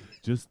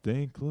 Just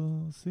ain't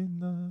close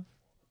enough.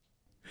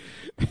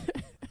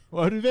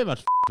 Well, I do that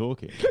much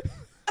talking.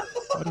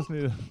 I just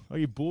need I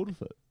get bored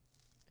with it.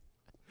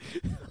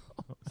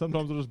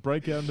 Sometimes I'll just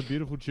break out into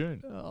beautiful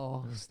tune.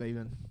 Oh,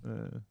 Stephen.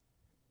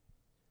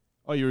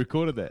 Oh, you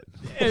recorded that?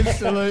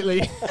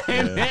 Absolutely.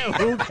 And that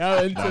will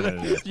go into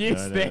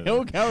that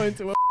will go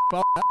into a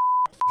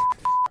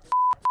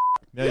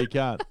No, you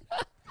can't.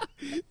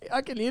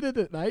 I can edit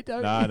it, mate.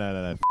 Don't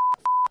No.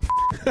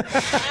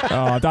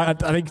 I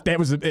think that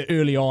was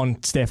early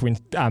on, Steph, when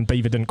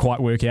Beaver didn't quite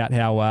work out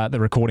how the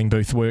recording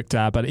booth worked,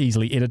 but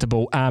easily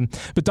editable.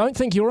 But don't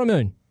think you're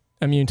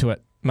immune to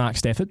it, Mark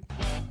Stafford.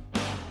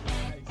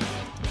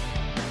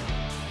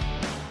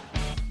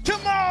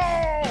 Come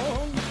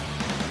on!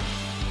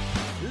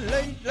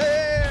 Lately,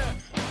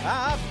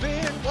 I've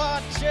been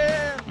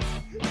watching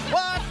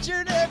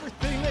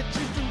everything that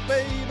you do,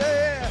 baby.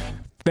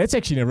 That's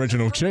actually an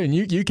original tune.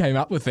 You came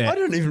up with that. I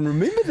don't even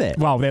remember that.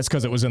 Well, that's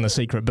because it was in the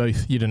secret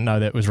booth. You didn't know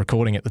that was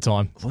recording at the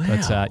time. Wow.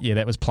 But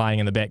that was playing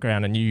in the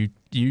background, and you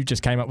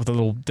just came up with a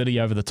little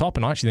ditty over the top,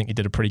 and I actually think you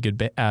did a pretty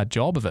good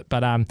job of it.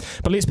 But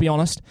let's be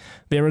honest,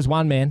 there is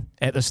one man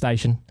at the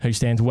station who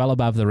stands well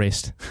above the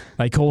rest.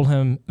 They call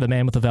him the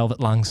man with the velvet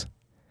lungs,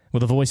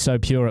 with a voice so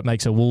pure it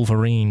makes a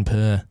wolverine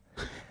purr.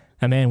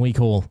 a man we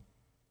call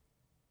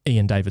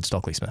Ian David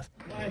Stockley-Smith.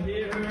 I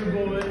hear her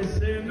voice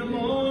in the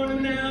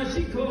morning, now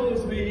she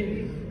calls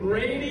me.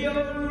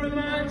 Radio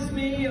reminds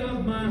me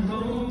of my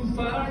home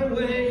far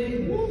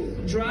away.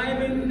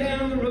 Driving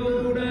down the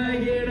road, I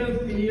get a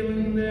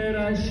feeling that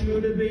I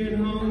should have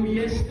been home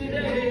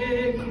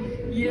yesterday.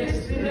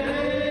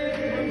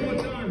 Yesterday, one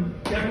more time.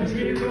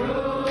 Country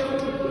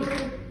road,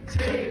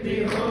 take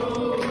me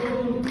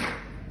home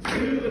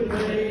to the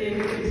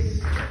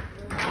place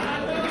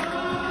I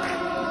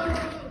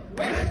love,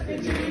 West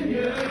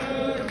Virginia.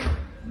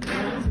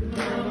 Down to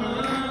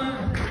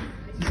mama,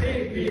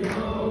 take me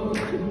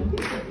home,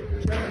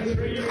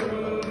 country road.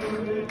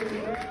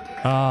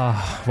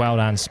 Ah, well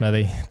done,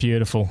 Smithy.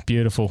 Beautiful,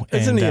 beautiful.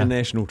 Isn't he a And,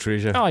 national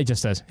treasure? Oh, he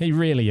just is. He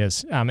really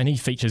is. And he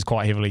features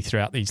quite heavily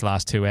throughout these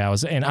last 2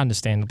 hours, and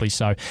understandably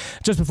so.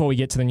 Just before we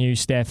get to the news,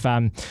 Steph,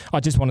 I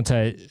just wanted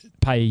to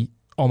pay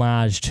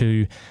homage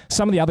to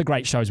some of the other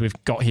great shows we've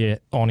got here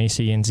on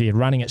SENZ.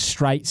 Running It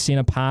Straight,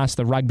 Centre Pass,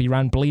 The Rugby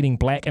Run, Bleeding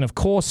Black, and of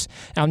course,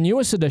 our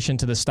newest addition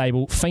to the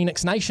stable,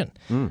 Phoenix Nation.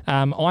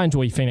 I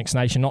enjoy Phoenix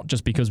Nation not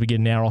just because we get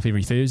an hour off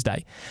every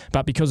Thursday,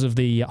 but because of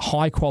the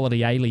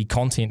high-quality A-League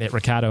content that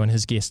Ricardo and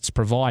his guests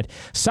provide.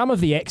 Some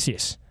of the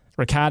access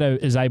Ricardo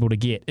is able to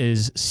get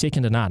is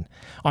second to none.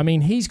 I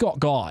mean, he's got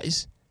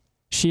guys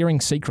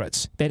sharing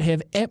secrets that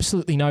have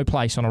absolutely no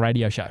place on a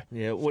radio show.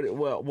 Yeah, what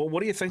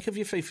do you think of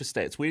your FIFA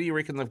stats? Where do you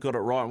reckon they've got it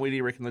right and where do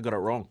you reckon they've got it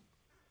wrong?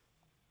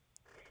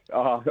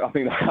 I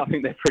think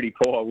they're pretty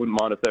poor. I wouldn't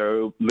mind if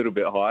they're a little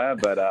bit higher,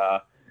 but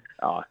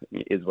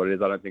it is what it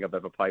is. I don't think I've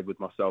ever played with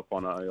myself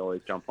on it. I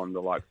always jump on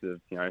the likes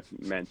of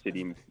Man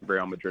City,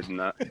 Real Madrid,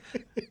 and that.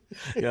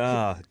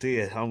 Ah,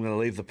 dear. I'm going to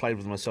leave the played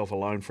with myself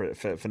alone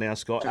for now,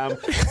 Scott. Do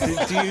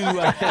you?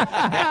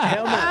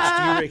 How much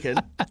do you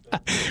reckon?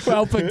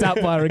 Well picked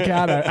up by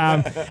Ricardo.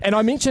 And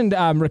I mentioned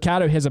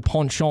Ricardo has a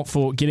penchant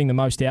for getting the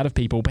most out of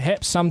people.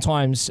 Perhaps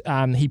sometimes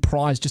he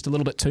pries just a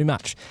little bit too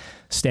much,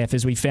 Steph,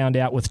 as we found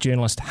out with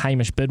journalist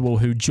Hamish Bidwell,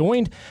 who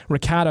joined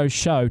Ricardo's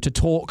show to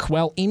talk,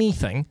 well,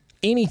 anything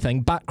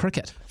but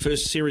cricket.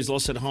 First series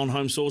loss at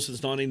home source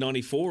since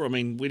 1994. I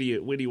mean, where do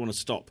you want to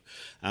stop?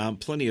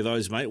 Plenty of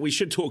those, mate. We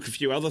should talk a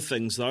few other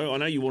things, though. I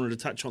know you wanted to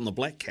touch on the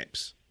Black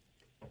Caps.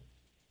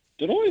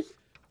 Did I?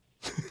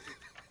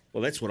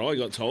 Well, that's what I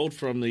got told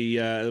from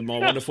my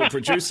wonderful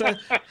producer.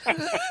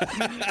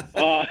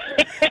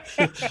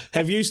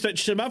 Have you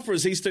stitched him up, or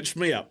has he stitched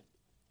me up?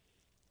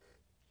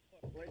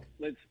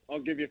 I'll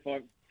give you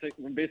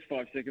best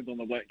 5 seconds on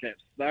the Black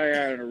Caps. They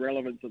are an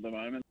irrelevance at the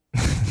moment.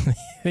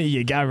 There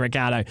you go,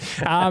 Ricardo.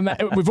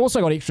 We've also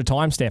got Extra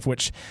Time, Steph,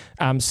 which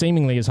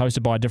seemingly is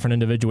hosted by a different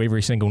individual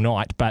every single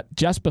night. But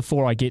just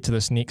before I get to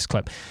this next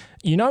clip,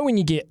 you know when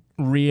you get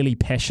really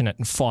passionate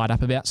and fired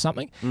up about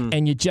something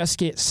and you just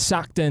get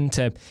sucked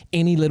into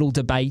any little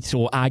debate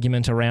or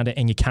argument around it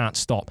and you can't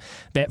stop.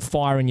 That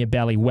fire in your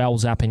belly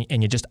wells up and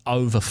you're just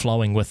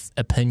overflowing with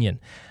opinion.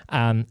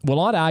 Well,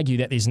 I'd argue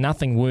that there's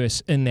nothing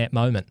worse in that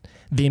moment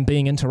than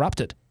being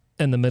interrupted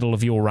in the middle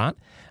of your rant.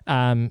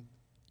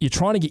 You're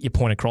trying to get your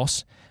point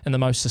across in the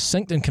most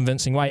succinct and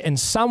convincing way, and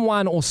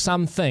someone or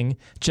something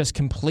just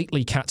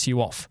completely cuts you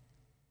off.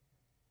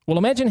 Well,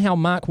 imagine how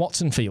Mark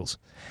Watson feels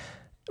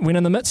when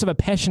in the midst of a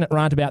passionate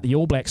rant about the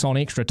All Blacks on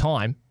Extra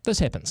Time, this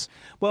happens.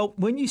 Well,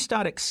 when you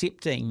start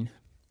accepting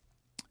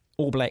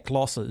All Black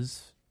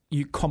losses,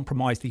 you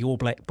compromise the All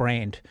Black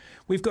brand.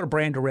 We've got a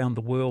brand around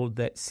the world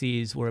that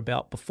says we're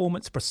about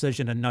performance,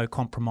 precision and no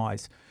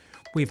compromise.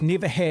 We've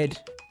never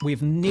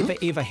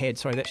ever had,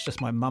 sorry, that's just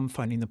my mum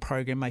phoning the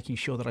program, making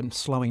sure that I'm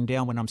slowing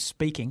down when I'm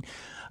speaking.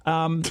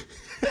 Now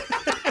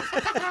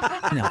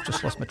I've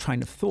just lost my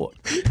train of thought.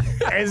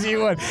 As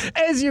you would,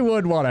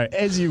 Watto,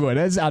 as you would.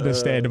 It's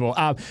understandable.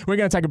 We're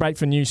going to take a break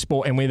for news,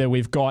 sport and weather.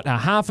 We've got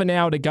half an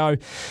hour to go.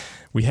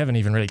 We haven't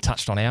even really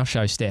touched on our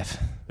show, Steph.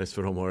 That's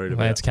what I'm worried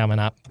about. That's coming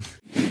up.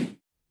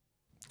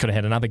 Could have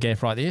had another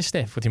gaff right there,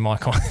 Steph, with your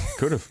mic on.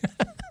 Could have.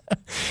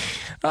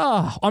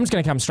 I'm just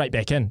going to come straight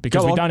back in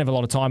because we don't have a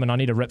lot of time and I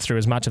need to rip through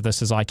as much of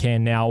this as I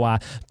can now.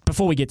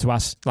 Before we get to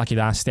us, lucky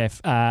to ask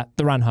Steph, the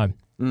run home.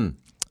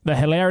 The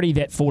hilarity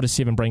that 4 to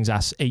 7 brings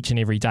us each and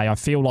every day. I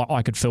feel like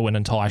I could fill an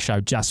entire show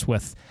just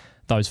with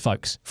those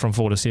folks from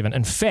 4 to 7.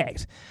 In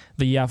fact,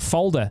 the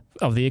folder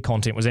of their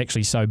content was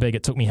actually so big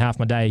it took me half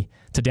my day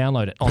to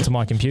download it onto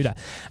my computer.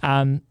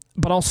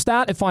 But I'll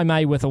start, if I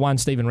may, with the one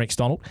Stephen Rex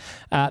Donald,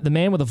 the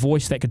man with a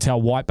voice that could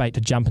tell whitebait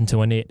to jump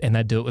into a net and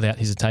they'd do it without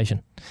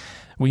hesitation.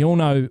 We all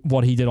know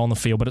what he did on the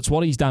field, but it's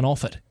what he's done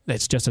off it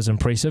that's just as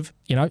impressive.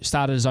 You know,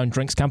 started his own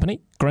drinks company,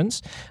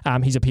 Grins.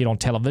 He's appeared on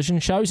television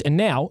shows, and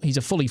now he's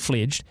a fully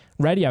fledged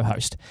radio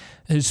host.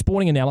 His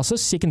sporting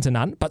analysis, second to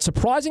none. But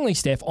surprisingly,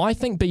 Steph, I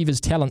think Beaver's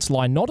talents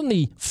lie not in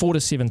the 4 to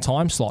 7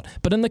 time slot,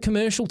 but in the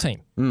commercial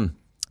team.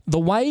 The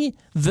way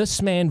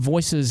this man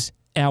voices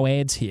our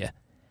ads here,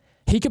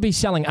 he could be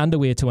selling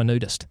underwear to a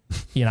nudist,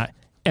 you know,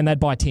 and they'd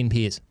buy 10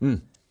 pairs.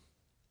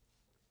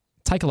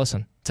 Take a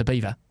listen to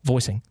Beaver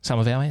voicing some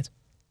of our ads.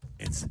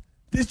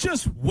 There's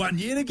just 1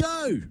 year to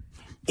go.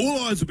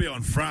 All eyes will be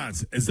on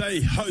France as they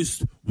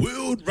host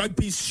World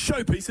Rugby's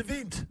showpiece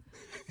event.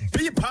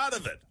 Be a part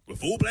of it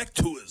with All Black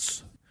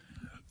Tours.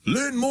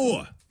 Learn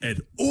more at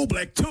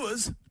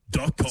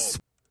allblacktours.com.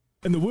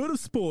 In the world of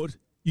sport,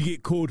 you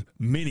get called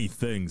many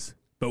things,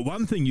 but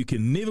one thing you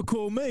can never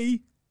call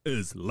me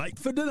is late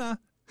for dinner,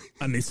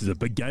 unless there's a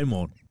big game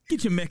on.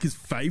 Get your Macca's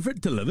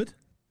favourite delivered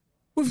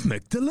with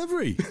Mac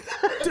Delivery.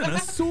 Dinner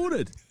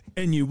sorted,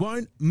 and you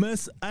won't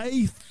miss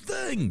a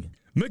thing.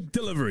 Mac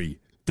Delivery,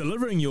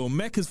 delivering your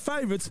Macca's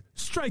favourites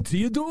straight to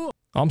your door.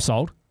 I'm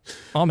sold.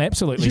 I'm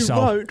absolutely sold.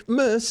 You won't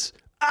miss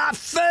a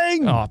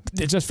thing. Oh,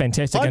 it's just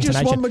fantastic I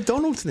intonation. just want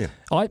McDonald's now.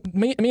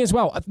 Me as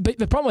well.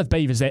 The problem with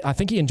Beav is that I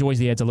think he enjoys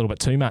the ads a little bit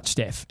too much,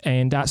 Steph.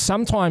 And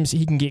sometimes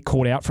he can get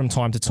caught out from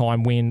time to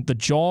time when the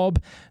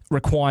job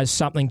requires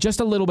something just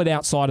a little bit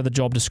outside of the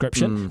job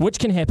description, which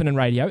can happen in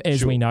radio,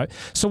 as we know.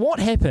 So what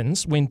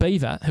happens when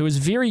Beaver, who is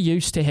very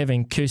used to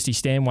having Kirsty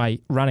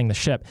Stanway running the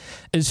ship,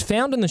 is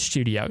found in the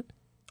studio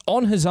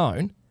on his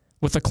own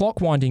with the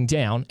clock winding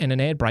down and an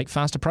ad break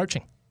fast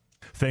approaching?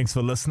 Thanks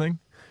for listening.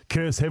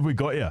 Curse, have we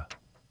got you?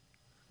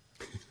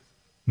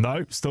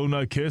 No, still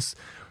no curse.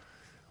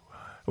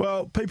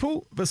 Well,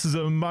 people, this is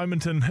a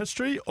moment in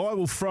history. I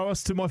will throw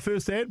us to my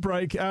first ad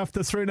break after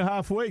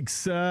 3.5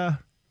 weeks. Have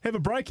a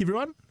break,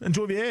 everyone.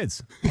 Enjoy the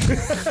ads.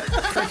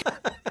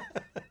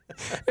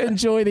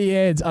 Enjoy the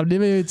ads. I've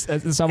never heard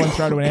someone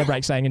throw to an air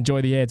break saying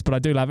enjoy the ads, but I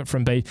do love it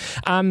from B.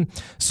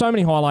 So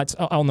many highlights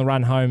on the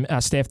run home.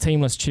 Staff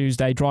Teamless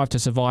Tuesday, Drive to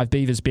Survive,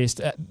 Beaver's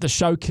Best. The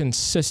show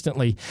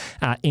consistently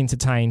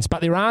entertains,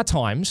 but there are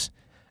times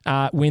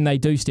when they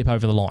do step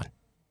over the line.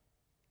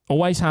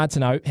 Always hard to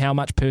know how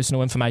much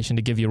personal information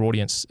to give your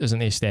audience, isn't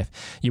there, Steph?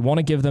 You want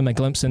to give them a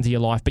glimpse into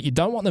your life, but you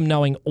don't want them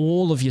knowing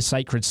all of your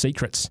sacred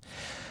secrets.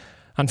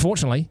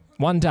 Unfortunately,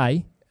 one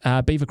day,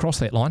 Beaver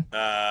crossed that line.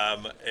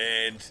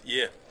 And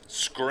yeah,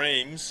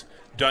 screams,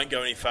 don't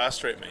go any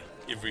faster at me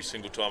every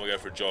single time I go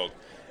for a jog.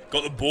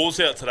 Got the balls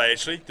out today,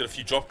 actually. Did a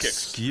few drop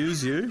kicks.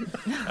 Excuse you?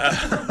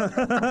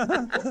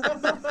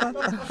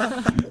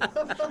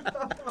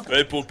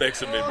 It brought back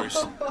some memories.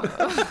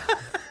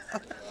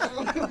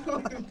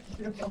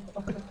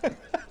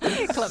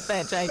 Clip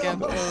that, Jacob.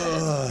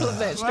 Clip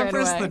that straight away.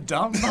 Press the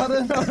dump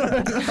button?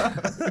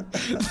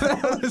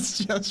 That was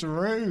just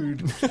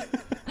rude.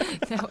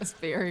 That was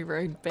very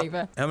rude,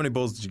 Beaver. How many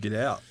balls did you get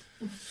out?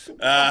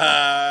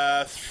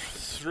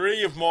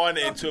 3 of mine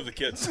and 2 of the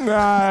kids.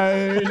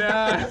 No.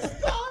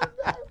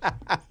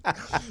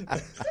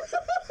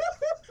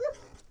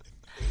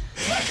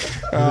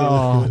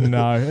 Oh,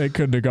 no, it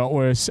couldn't have got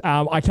worse.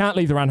 I can't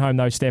leave the run home,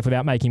 though, Steph,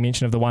 without making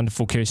mention of the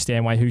wonderful Kirsty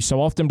Stanway, who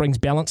so often brings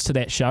balance to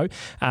that show.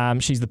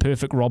 She's the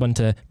perfect Robin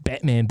to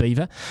Batman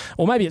Beaver.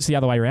 Or maybe it's the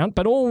other way around.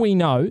 But we all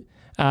know,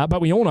 that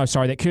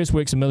Kirst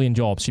works a million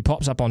jobs. She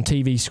pops up on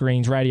TV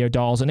screens, radio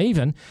dials, and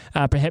even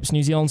perhaps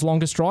New Zealand's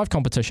longest drive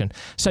competition.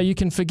 So you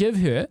can forgive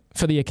her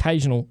for the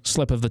occasional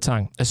slip of the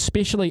tongue,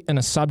 especially in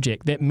a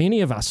subject that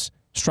many of us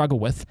struggle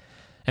with,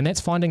 and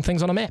that's finding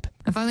things on a map.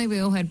 If only we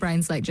all had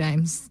brains like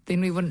James, then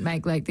we wouldn't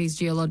make like these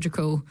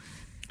geological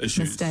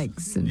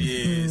mistakes. And,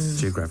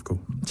 Geographical.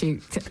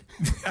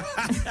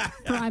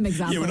 Prime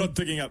example. Yeah, we're not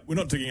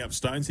digging up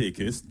stones here,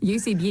 Kirst. You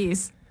said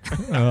yes.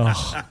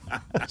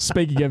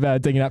 Speaking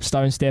of digging up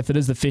stone, Steph, it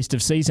is the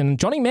festive season.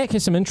 Johnny Mack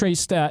has some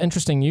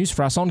interesting news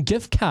for us on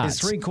gift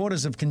cards.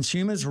 3/4 of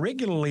consumers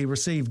regularly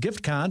receive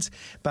gift cards,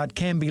 but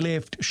can be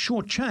left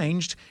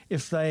shortchanged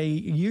if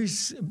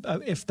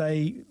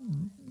they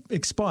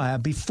expire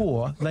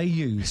before they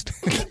used.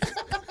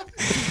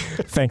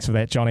 Thanks for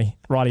that, Johnny.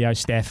 Rightio,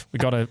 Steph. We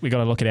got to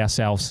look at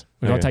ourselves.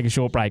 We've got to take a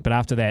short break, but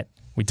after that,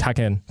 we tuck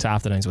in to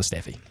Afternoons with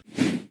Steffi.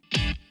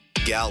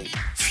 Gal,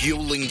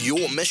 fueling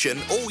your mission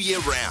all year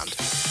round.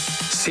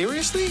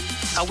 Seriously?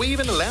 Are we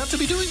even allowed to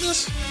be doing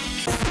this?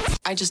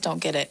 I just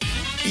don't get it.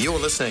 You're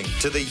listening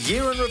to the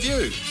Year in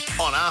Review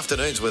on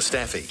Afternoons with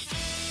Staffy.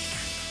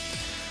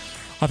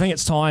 I think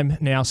it's time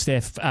now,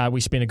 Steph. We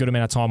spend a good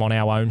amount of time on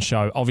our own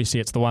show. Obviously,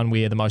 it's the one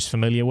we're the most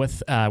familiar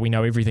with. We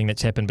know everything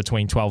that's happened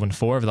between 12 and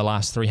 4 over the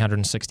last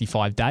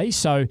 365 days.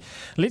 So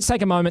let's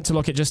take a moment to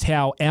look at just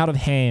how out of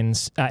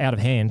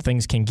hand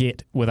things can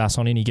get with us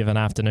on any given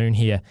afternoon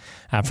here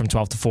from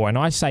 12 to 4. And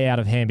I say out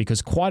of hand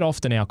because quite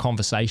often our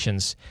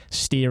conversations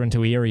steer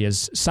into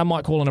areas some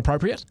might call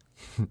inappropriate,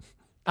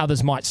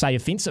 others might say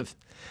offensive.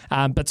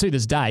 But to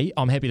this day,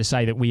 I'm happy to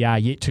say that we are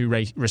yet to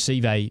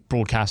receive a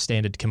broadcast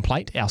standard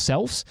complaint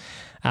ourselves,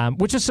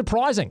 which is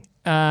surprising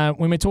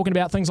when we're talking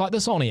about things like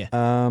this on here.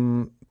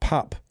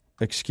 Pup.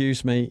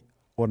 Excuse me.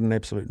 What an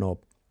absolute knob.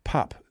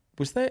 Pup.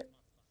 Was that?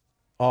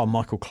 Oh,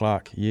 Michael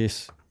Clark.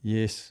 Yes.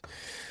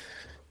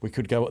 We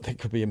could go, that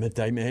could be a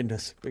midday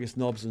madness. Biggest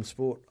knobs in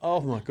sport.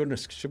 Oh, my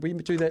goodness. Should we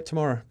do that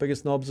tomorrow?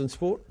 Biggest knobs in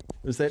sport?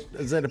 Is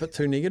that a bit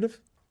too negative?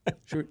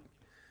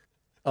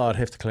 I'd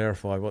have to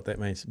clarify what that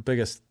means.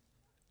 Biggest...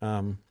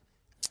 pain.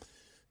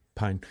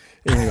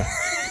 Anyway.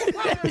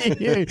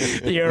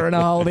 You're in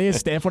a hole there,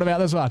 Steph. What about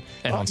this one?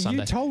 And on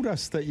Sunday. You told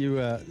us that you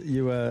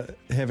were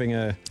having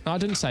a I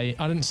didn't say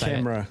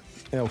camera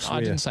that. elsewhere.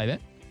 I didn't say that.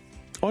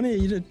 Oh, no,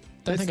 you did.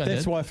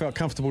 That's why I felt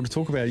comfortable to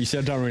talk about it. You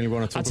said I don't really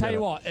want to talk about it. I'll tell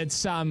you what,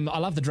 it's I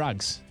love the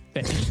drugs.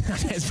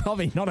 That's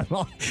probably not a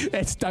lot.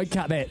 Don't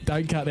cut that.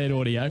 Don't cut that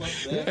audio.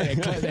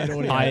 Clip that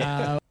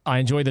audio. I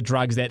enjoy the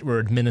drugs that were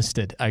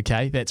administered,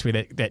 okay? That's where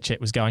that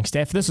chat was going.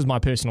 Steph, this is my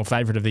personal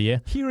favourite of the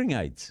year. Hearing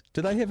aids.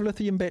 Do they have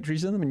lithium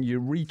batteries in them and you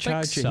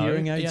recharge your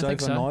hearing aids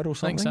overnight or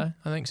something?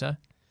 I think so.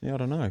 Yeah, I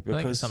don't know. Because I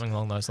think it's something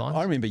along those lines.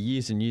 I remember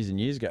years and years and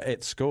years ago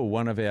at school,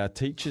 one of our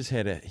teachers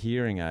had a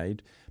hearing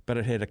aid, but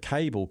it had a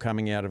cable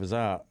coming out of his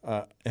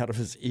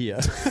ear.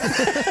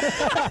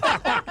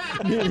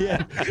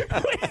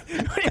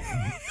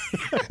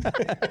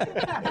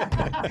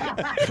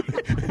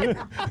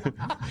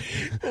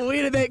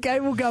 Where did that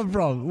cable come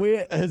from?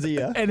 His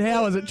ear. And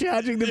how was it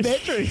charging the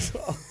batteries?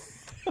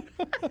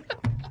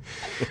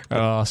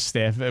 Oh,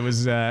 Steph, it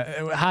was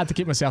hard to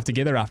keep myself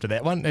together after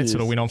that one. It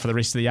sort of went on for the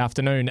rest of the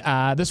afternoon.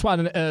 This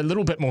one, a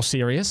little bit more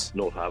serious.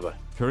 North Harbour.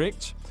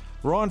 Correct.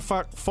 Ryan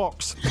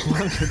Fox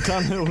won the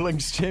Dunhill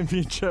Links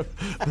Championship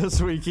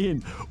this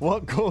weekend.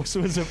 What course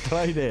was it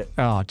played at?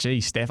 Oh,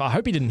 gee, Steph. I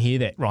hope he didn't hear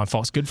that, Ryan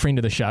Fox. Good friend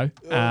of the show.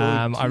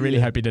 I really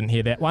hope he didn't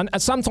hear that one.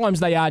 Sometimes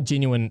they are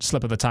genuine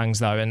slip of the tongues,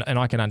 though, and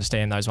I can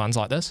understand those ones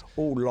like this.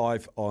 All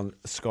live on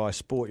Sky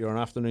Sport. You're on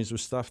Afternoons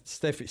with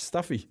Stuffy.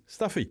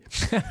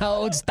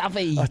 Old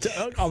Stuffy.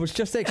 I was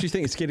just actually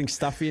thinking it's getting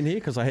stuffy in here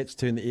because I had to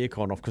turn the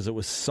aircon off because it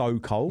was so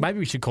cold. Maybe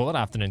we should call it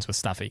Afternoons with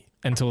Stuffy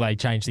until they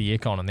change the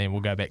aircon, and then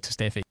we'll go back to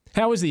Steffi.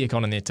 How was the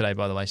aircon in there today,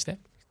 by the way, Steph?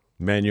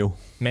 Manual.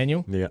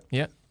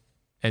 Yeah.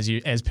 As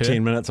per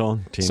 10 minutes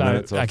on, 10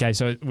 minutes off. Okay,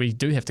 so we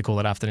do have to call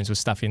it Afternoons with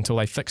Stuffy until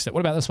they fix it. What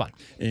about this one?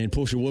 And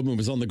Portia Woodman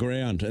was on the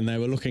ground and they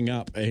were looking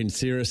up, and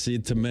Sarah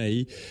said to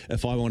me,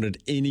 if I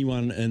wanted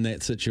anyone in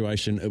that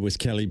situation, it was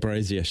Kelly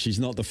Brazier. She's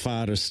not the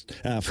fastest,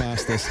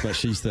 but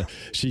she's the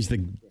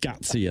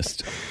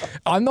gutsiest.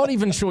 I'm not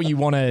even sure you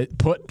want to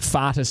put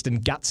fartest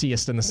and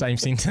gutsiest in the same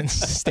sentence,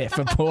 Steph,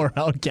 for poor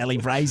old Kelly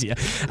Brazier.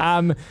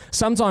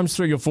 Sometimes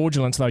through your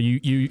fraudulence, though,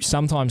 you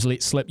sometimes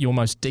let slip your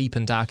most deep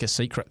and darkest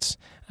secrets.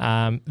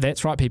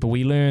 That's right, people.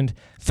 We learned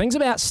things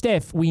about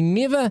Steph we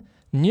never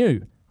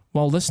knew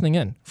while listening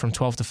in from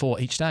 12 to 4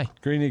 each day.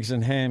 Green eggs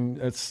and ham.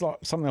 It's like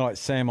something like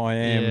Sam I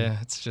Am. Yeah,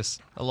 it's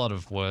just a lot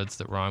of words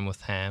that rhyme with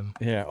ham.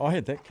 Yeah, I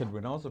had that kid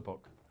when I was a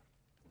book.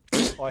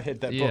 I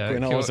had that book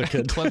when I was a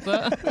kid. Clip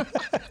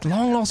that.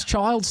 Long lost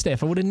child,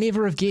 Steph. I would have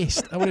never have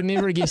guessed.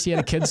 He had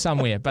a kid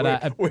somewhere.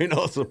 But when I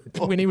was a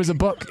book. When he was a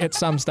book at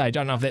some stage.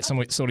 I don't know if that's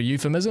some sort of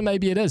euphemism.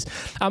 Maybe it is.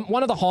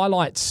 One of the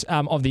highlights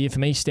of the year for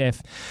me,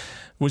 Steph,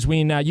 was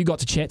when you got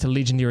to chat to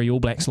legendary All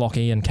Blacks lock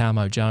Ian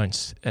Camo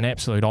Jones, an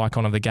absolute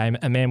icon of the game,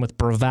 a man with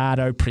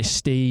bravado,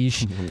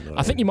 prestige. No.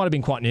 I think you might have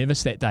been quite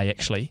nervous that day,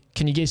 actually.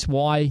 Can you guess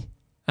why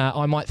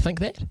I might think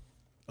that?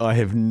 I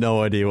have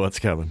no idea what's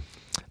coming.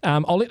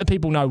 I'll let the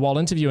people know while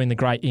interviewing the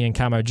great Ian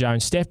Camo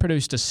Jones, Steph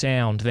produced a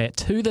sound that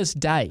to this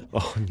day,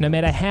 no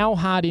matter how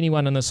hard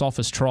anyone in this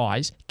office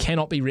tries,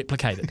 cannot be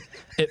replicated.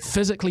 It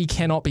physically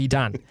cannot be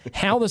done.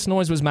 How this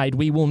noise was made,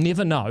 we will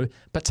never know,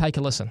 but take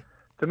a listen.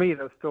 To me,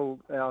 that's still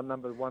our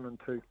number 1 and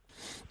 2.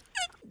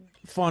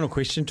 Final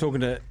question,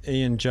 talking to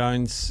Ian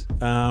Jones.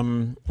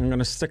 I'm going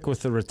to stick with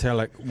the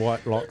Retallick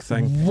white lock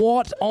thing.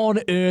 What on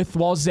earth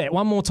was that?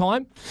 One more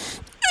time.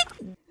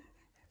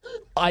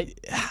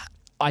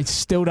 I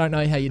still don't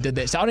know how you did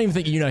that. So I don't even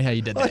think you know how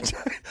you did that.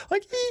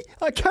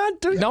 I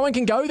can't do it. No one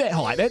can go that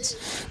high.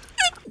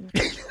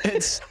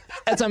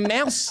 It's a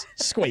mouse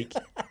squeak.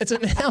 It's a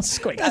mouse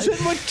squeak. It's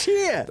in my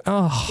chair.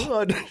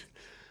 Oh.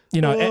 You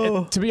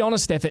know, to be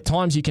honest, Steph, at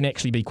times you can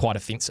actually be quite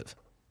offensive.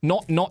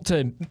 Not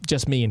to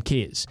just me and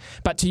Kez,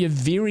 but to your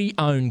very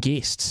own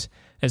guests,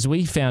 as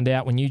we found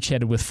out when you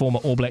chatted with former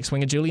All Black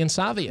swinger Julian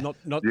Savia.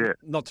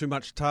 Not too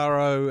much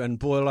taro and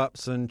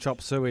boil-ups and chop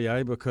suey,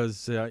 eh?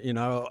 Because,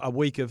 a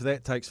week of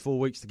that takes 4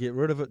 weeks to get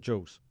rid of it,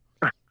 Jules.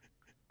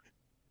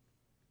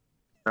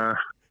 Uh.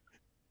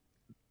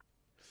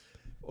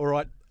 All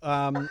right.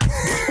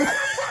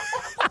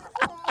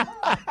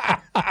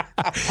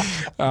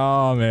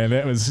 Oh man,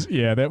 that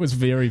was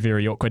very,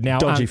 very awkward. Now,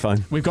 dodgy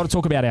phone. We've got to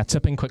talk about our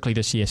tipping quickly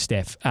this year,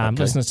 Steph.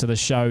 Listeners to the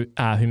show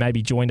who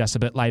maybe joined us a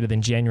bit later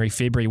than January,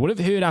 February would have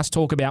heard us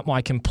talk about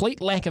my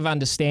complete lack of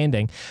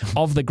understanding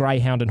of the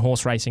greyhound and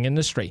horse racing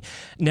industry.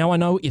 Now I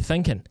know what you're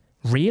thinking.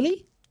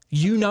 Really?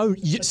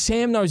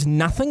 Sam knows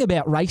nothing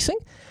about racing?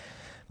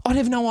 I'd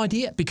have no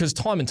idea because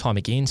time and time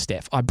again,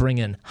 Steph, I bring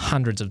in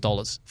hundreds of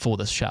dollars for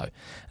this show.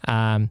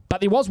 But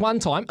there was one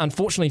time,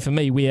 unfortunately for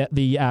me, where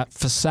the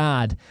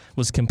facade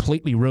was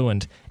completely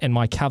ruined and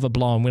my cover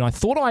blown when I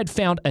thought I had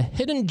found a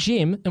hidden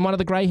gem in one of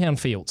the greyhound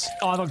fields.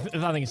 I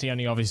think it's the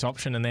only obvious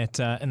option in that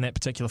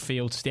particular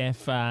field,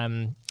 Steph.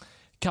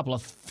 Couple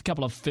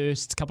of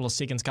firsts, couple of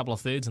seconds, couple of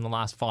thirds in the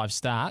last 5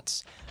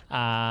 starts.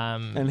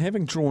 And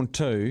having drawn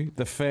 2,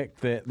 the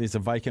fact that there's a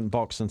vacant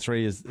box in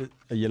 3,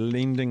 are you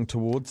leaning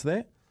towards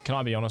that? Can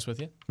I be honest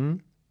with you?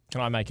 Can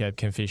I make a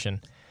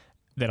confession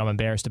that I'm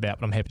embarrassed about,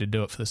 but I'm happy to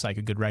do it for the sake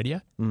of good radio?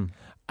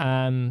 When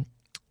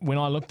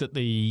I looked at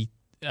the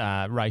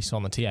race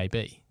on the TAB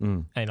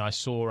and I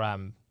saw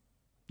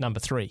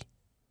number 3,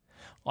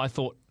 I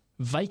thought,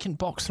 vacant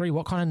box 3,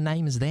 what kind of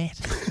name is that?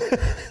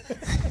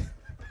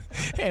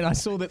 And I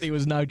saw that there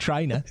was no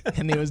trainer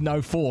and there was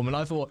no form, and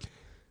I thought,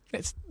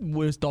 that's the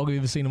worst dog I've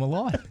ever seen in my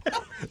life.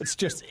 It's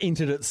just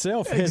entered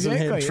itself. Hasn't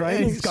had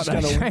training.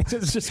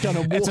 It's just going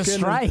to walk it's a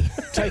stray. in and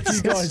take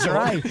you guys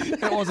away.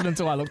 It wasn't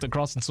until I looked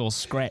across and saw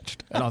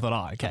scratched, and I thought,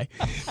 oh, okay.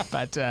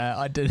 But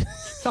I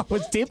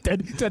was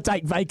tempted to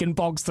take vacant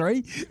box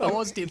 3. I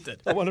was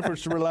tempted. I wonder if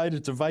it's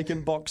related to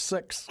vacant box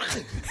 6.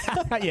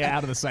 Yeah,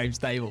 out of the same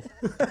stable.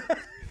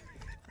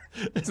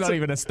 It's not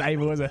even a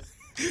stable, is it?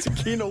 It's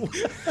a kennel.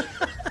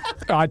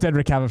 I did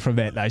recover from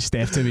that though,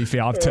 Steph, to be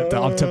fair. I've tipped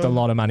a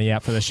lot of money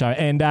out for the show.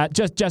 And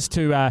just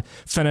to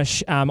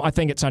finish, I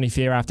think it's only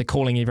fair after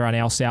calling everyone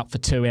else out for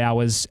 2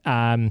 hours.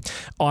 I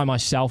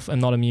myself am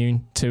not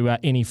immune to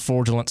any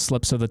fraudulent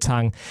slips of the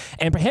tongue.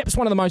 And perhaps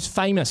one of the most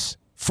famous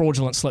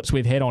fraudulent slips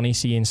we've had on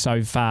SEN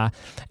so far.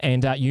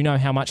 And you know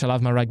how much I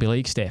love my rugby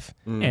league, Steph,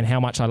 and how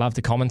much I love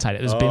to commentate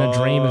it. It's been a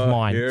dream of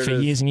mine for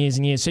years and years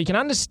and years. So you can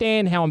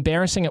understand how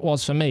embarrassing it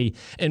was for me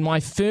in my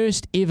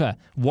first ever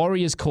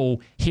Warriors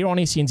call here on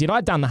SENZ.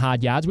 I'd done the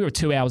hard yards. We were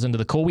 2 hours into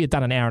the call. We had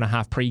done an hour and a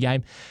half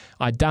pre-game.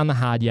 I'd done the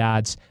hard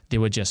yards. There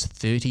were just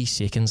 30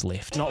 seconds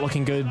left. Not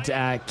looking good.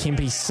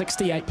 Kempy,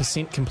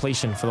 68%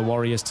 completion for the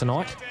Warriors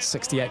tonight.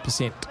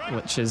 68%,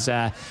 which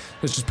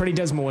is pretty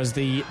dismal as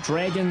the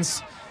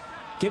Dragons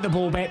get the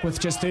ball back with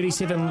just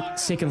 37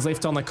 seconds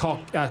left on the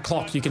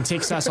clock. You can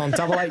text us on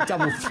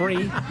 8833.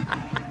 Wait.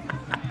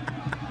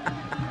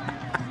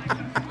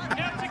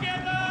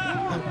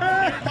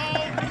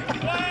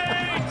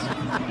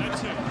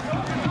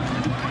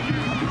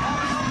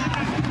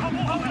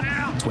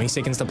 20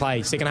 seconds to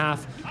play. Second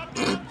half.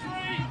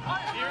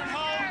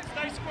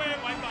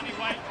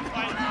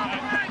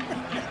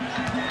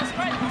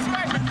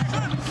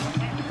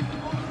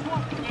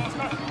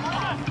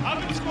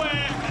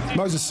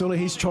 Moses Sully,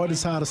 he's tried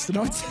his hardest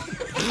tonight.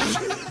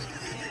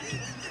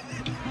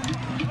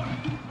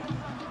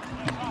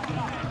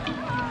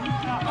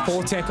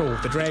 Four tackle,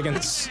 the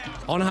Dragons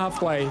on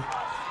halfway.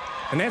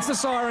 And that's the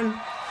siren.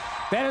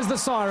 That is the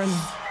siren.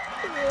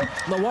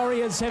 The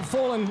Warriors have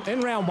fallen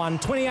in round 1,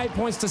 28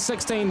 points to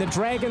 16. The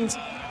Dragons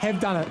have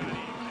done it.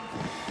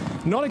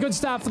 Not a good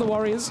start for the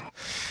Warriors.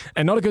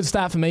 And not a good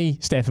start for me,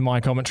 Steph, in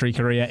my commentary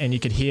career. And you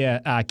could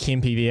hear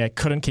Kempy there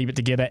couldn't keep it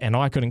together, and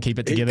I couldn't keep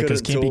it together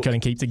because Kempy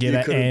couldn't keep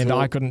together, and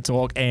I couldn't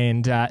talk,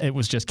 and it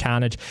was just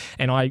carnage.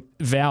 And I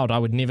vowed I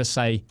would never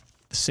say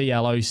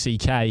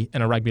CLOCK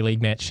in a rugby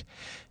league match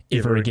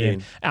ever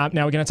again. Now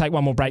we're going to take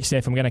one more break,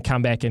 Steph, and we're going to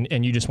come back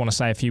and you just want to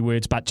say a few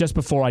words. But just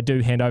before I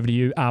do hand over to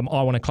you, I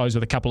want to close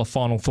with a couple of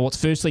final thoughts.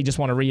 Firstly, just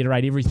want to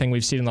reiterate everything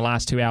we've said in the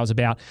last 2 hours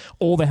about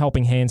all the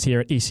helping hands here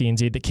at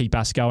SENZ that keep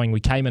us going.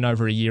 We came in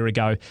over a year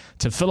ago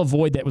to fill a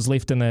void that was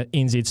left in the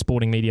NZ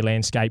sporting media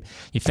landscape.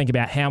 You think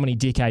about how many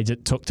decades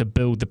it took to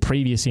build the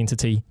previous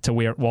entity to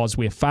where it was.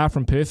 We're far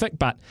from perfect,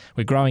 but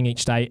we're growing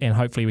each day, and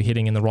hopefully we're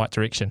heading in the right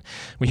direction.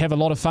 We have a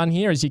lot of fun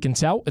here, as you can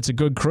tell. It's a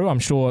good crew. I'm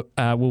sure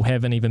we'll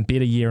have an even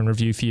better year in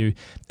review for you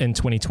in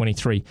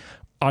 2023.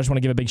 I just want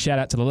to give a big shout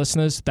out to the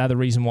listeners. They're the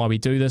reason why we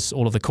do this.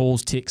 All of the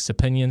calls, texts,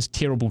 opinions,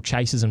 terrible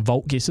chases and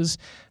vault guesses.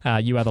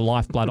 You are the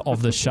lifeblood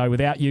of this show.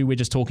 Without you, we're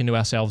just talking to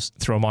ourselves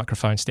through a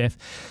microphone, Steph.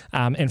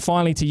 And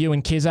finally to you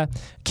and Keza.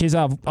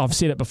 Keza, I've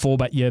said it before,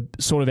 but you're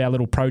sort of our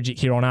little project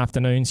here on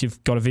afternoons.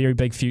 You've got a very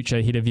big future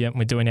ahead of you, and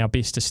we're doing our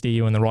best to steer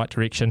you in the right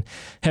direction.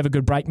 Have a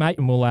good break, mate,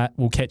 and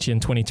we'll catch you in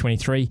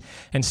 2023.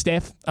 And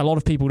Steph, a lot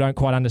of people don't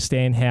quite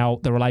understand how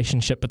the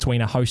relationship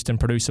between a host and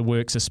producer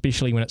works,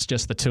 especially when it's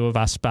just the two of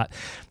us. But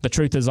the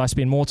truth is I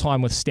spend more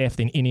time with Steph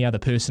than any other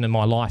person in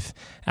my life.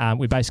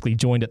 We basically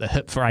joined at the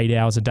hip for 8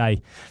 hours a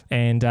day.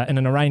 And in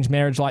an arranged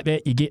marriage like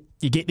that, you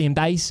get them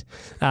days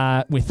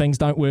where things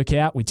don't work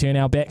out. We turn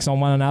our backs on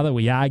one another.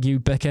 We argue,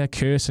 bicker,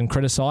 curse and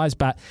criticise.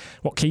 But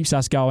what keeps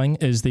us going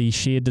is the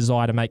shared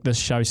desire to make this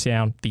show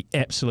sound the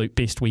absolute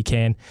best we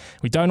can.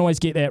 We don't always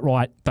get that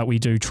right, but we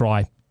do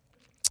try.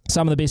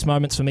 Some of the best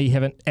moments for me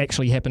haven't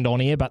actually happened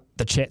on air, but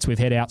the chats we've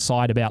had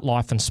outside about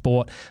life and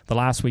sport, the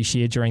last we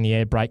shared during the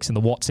ad breaks, and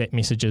the WhatsApp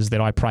messages that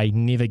I pray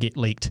never get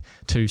leaked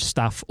to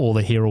Stuff or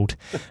the Herald.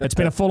 It's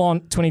been a full-on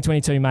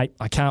 2022, mate.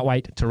 I can't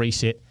wait to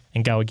reset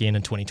and go again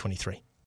in 2023.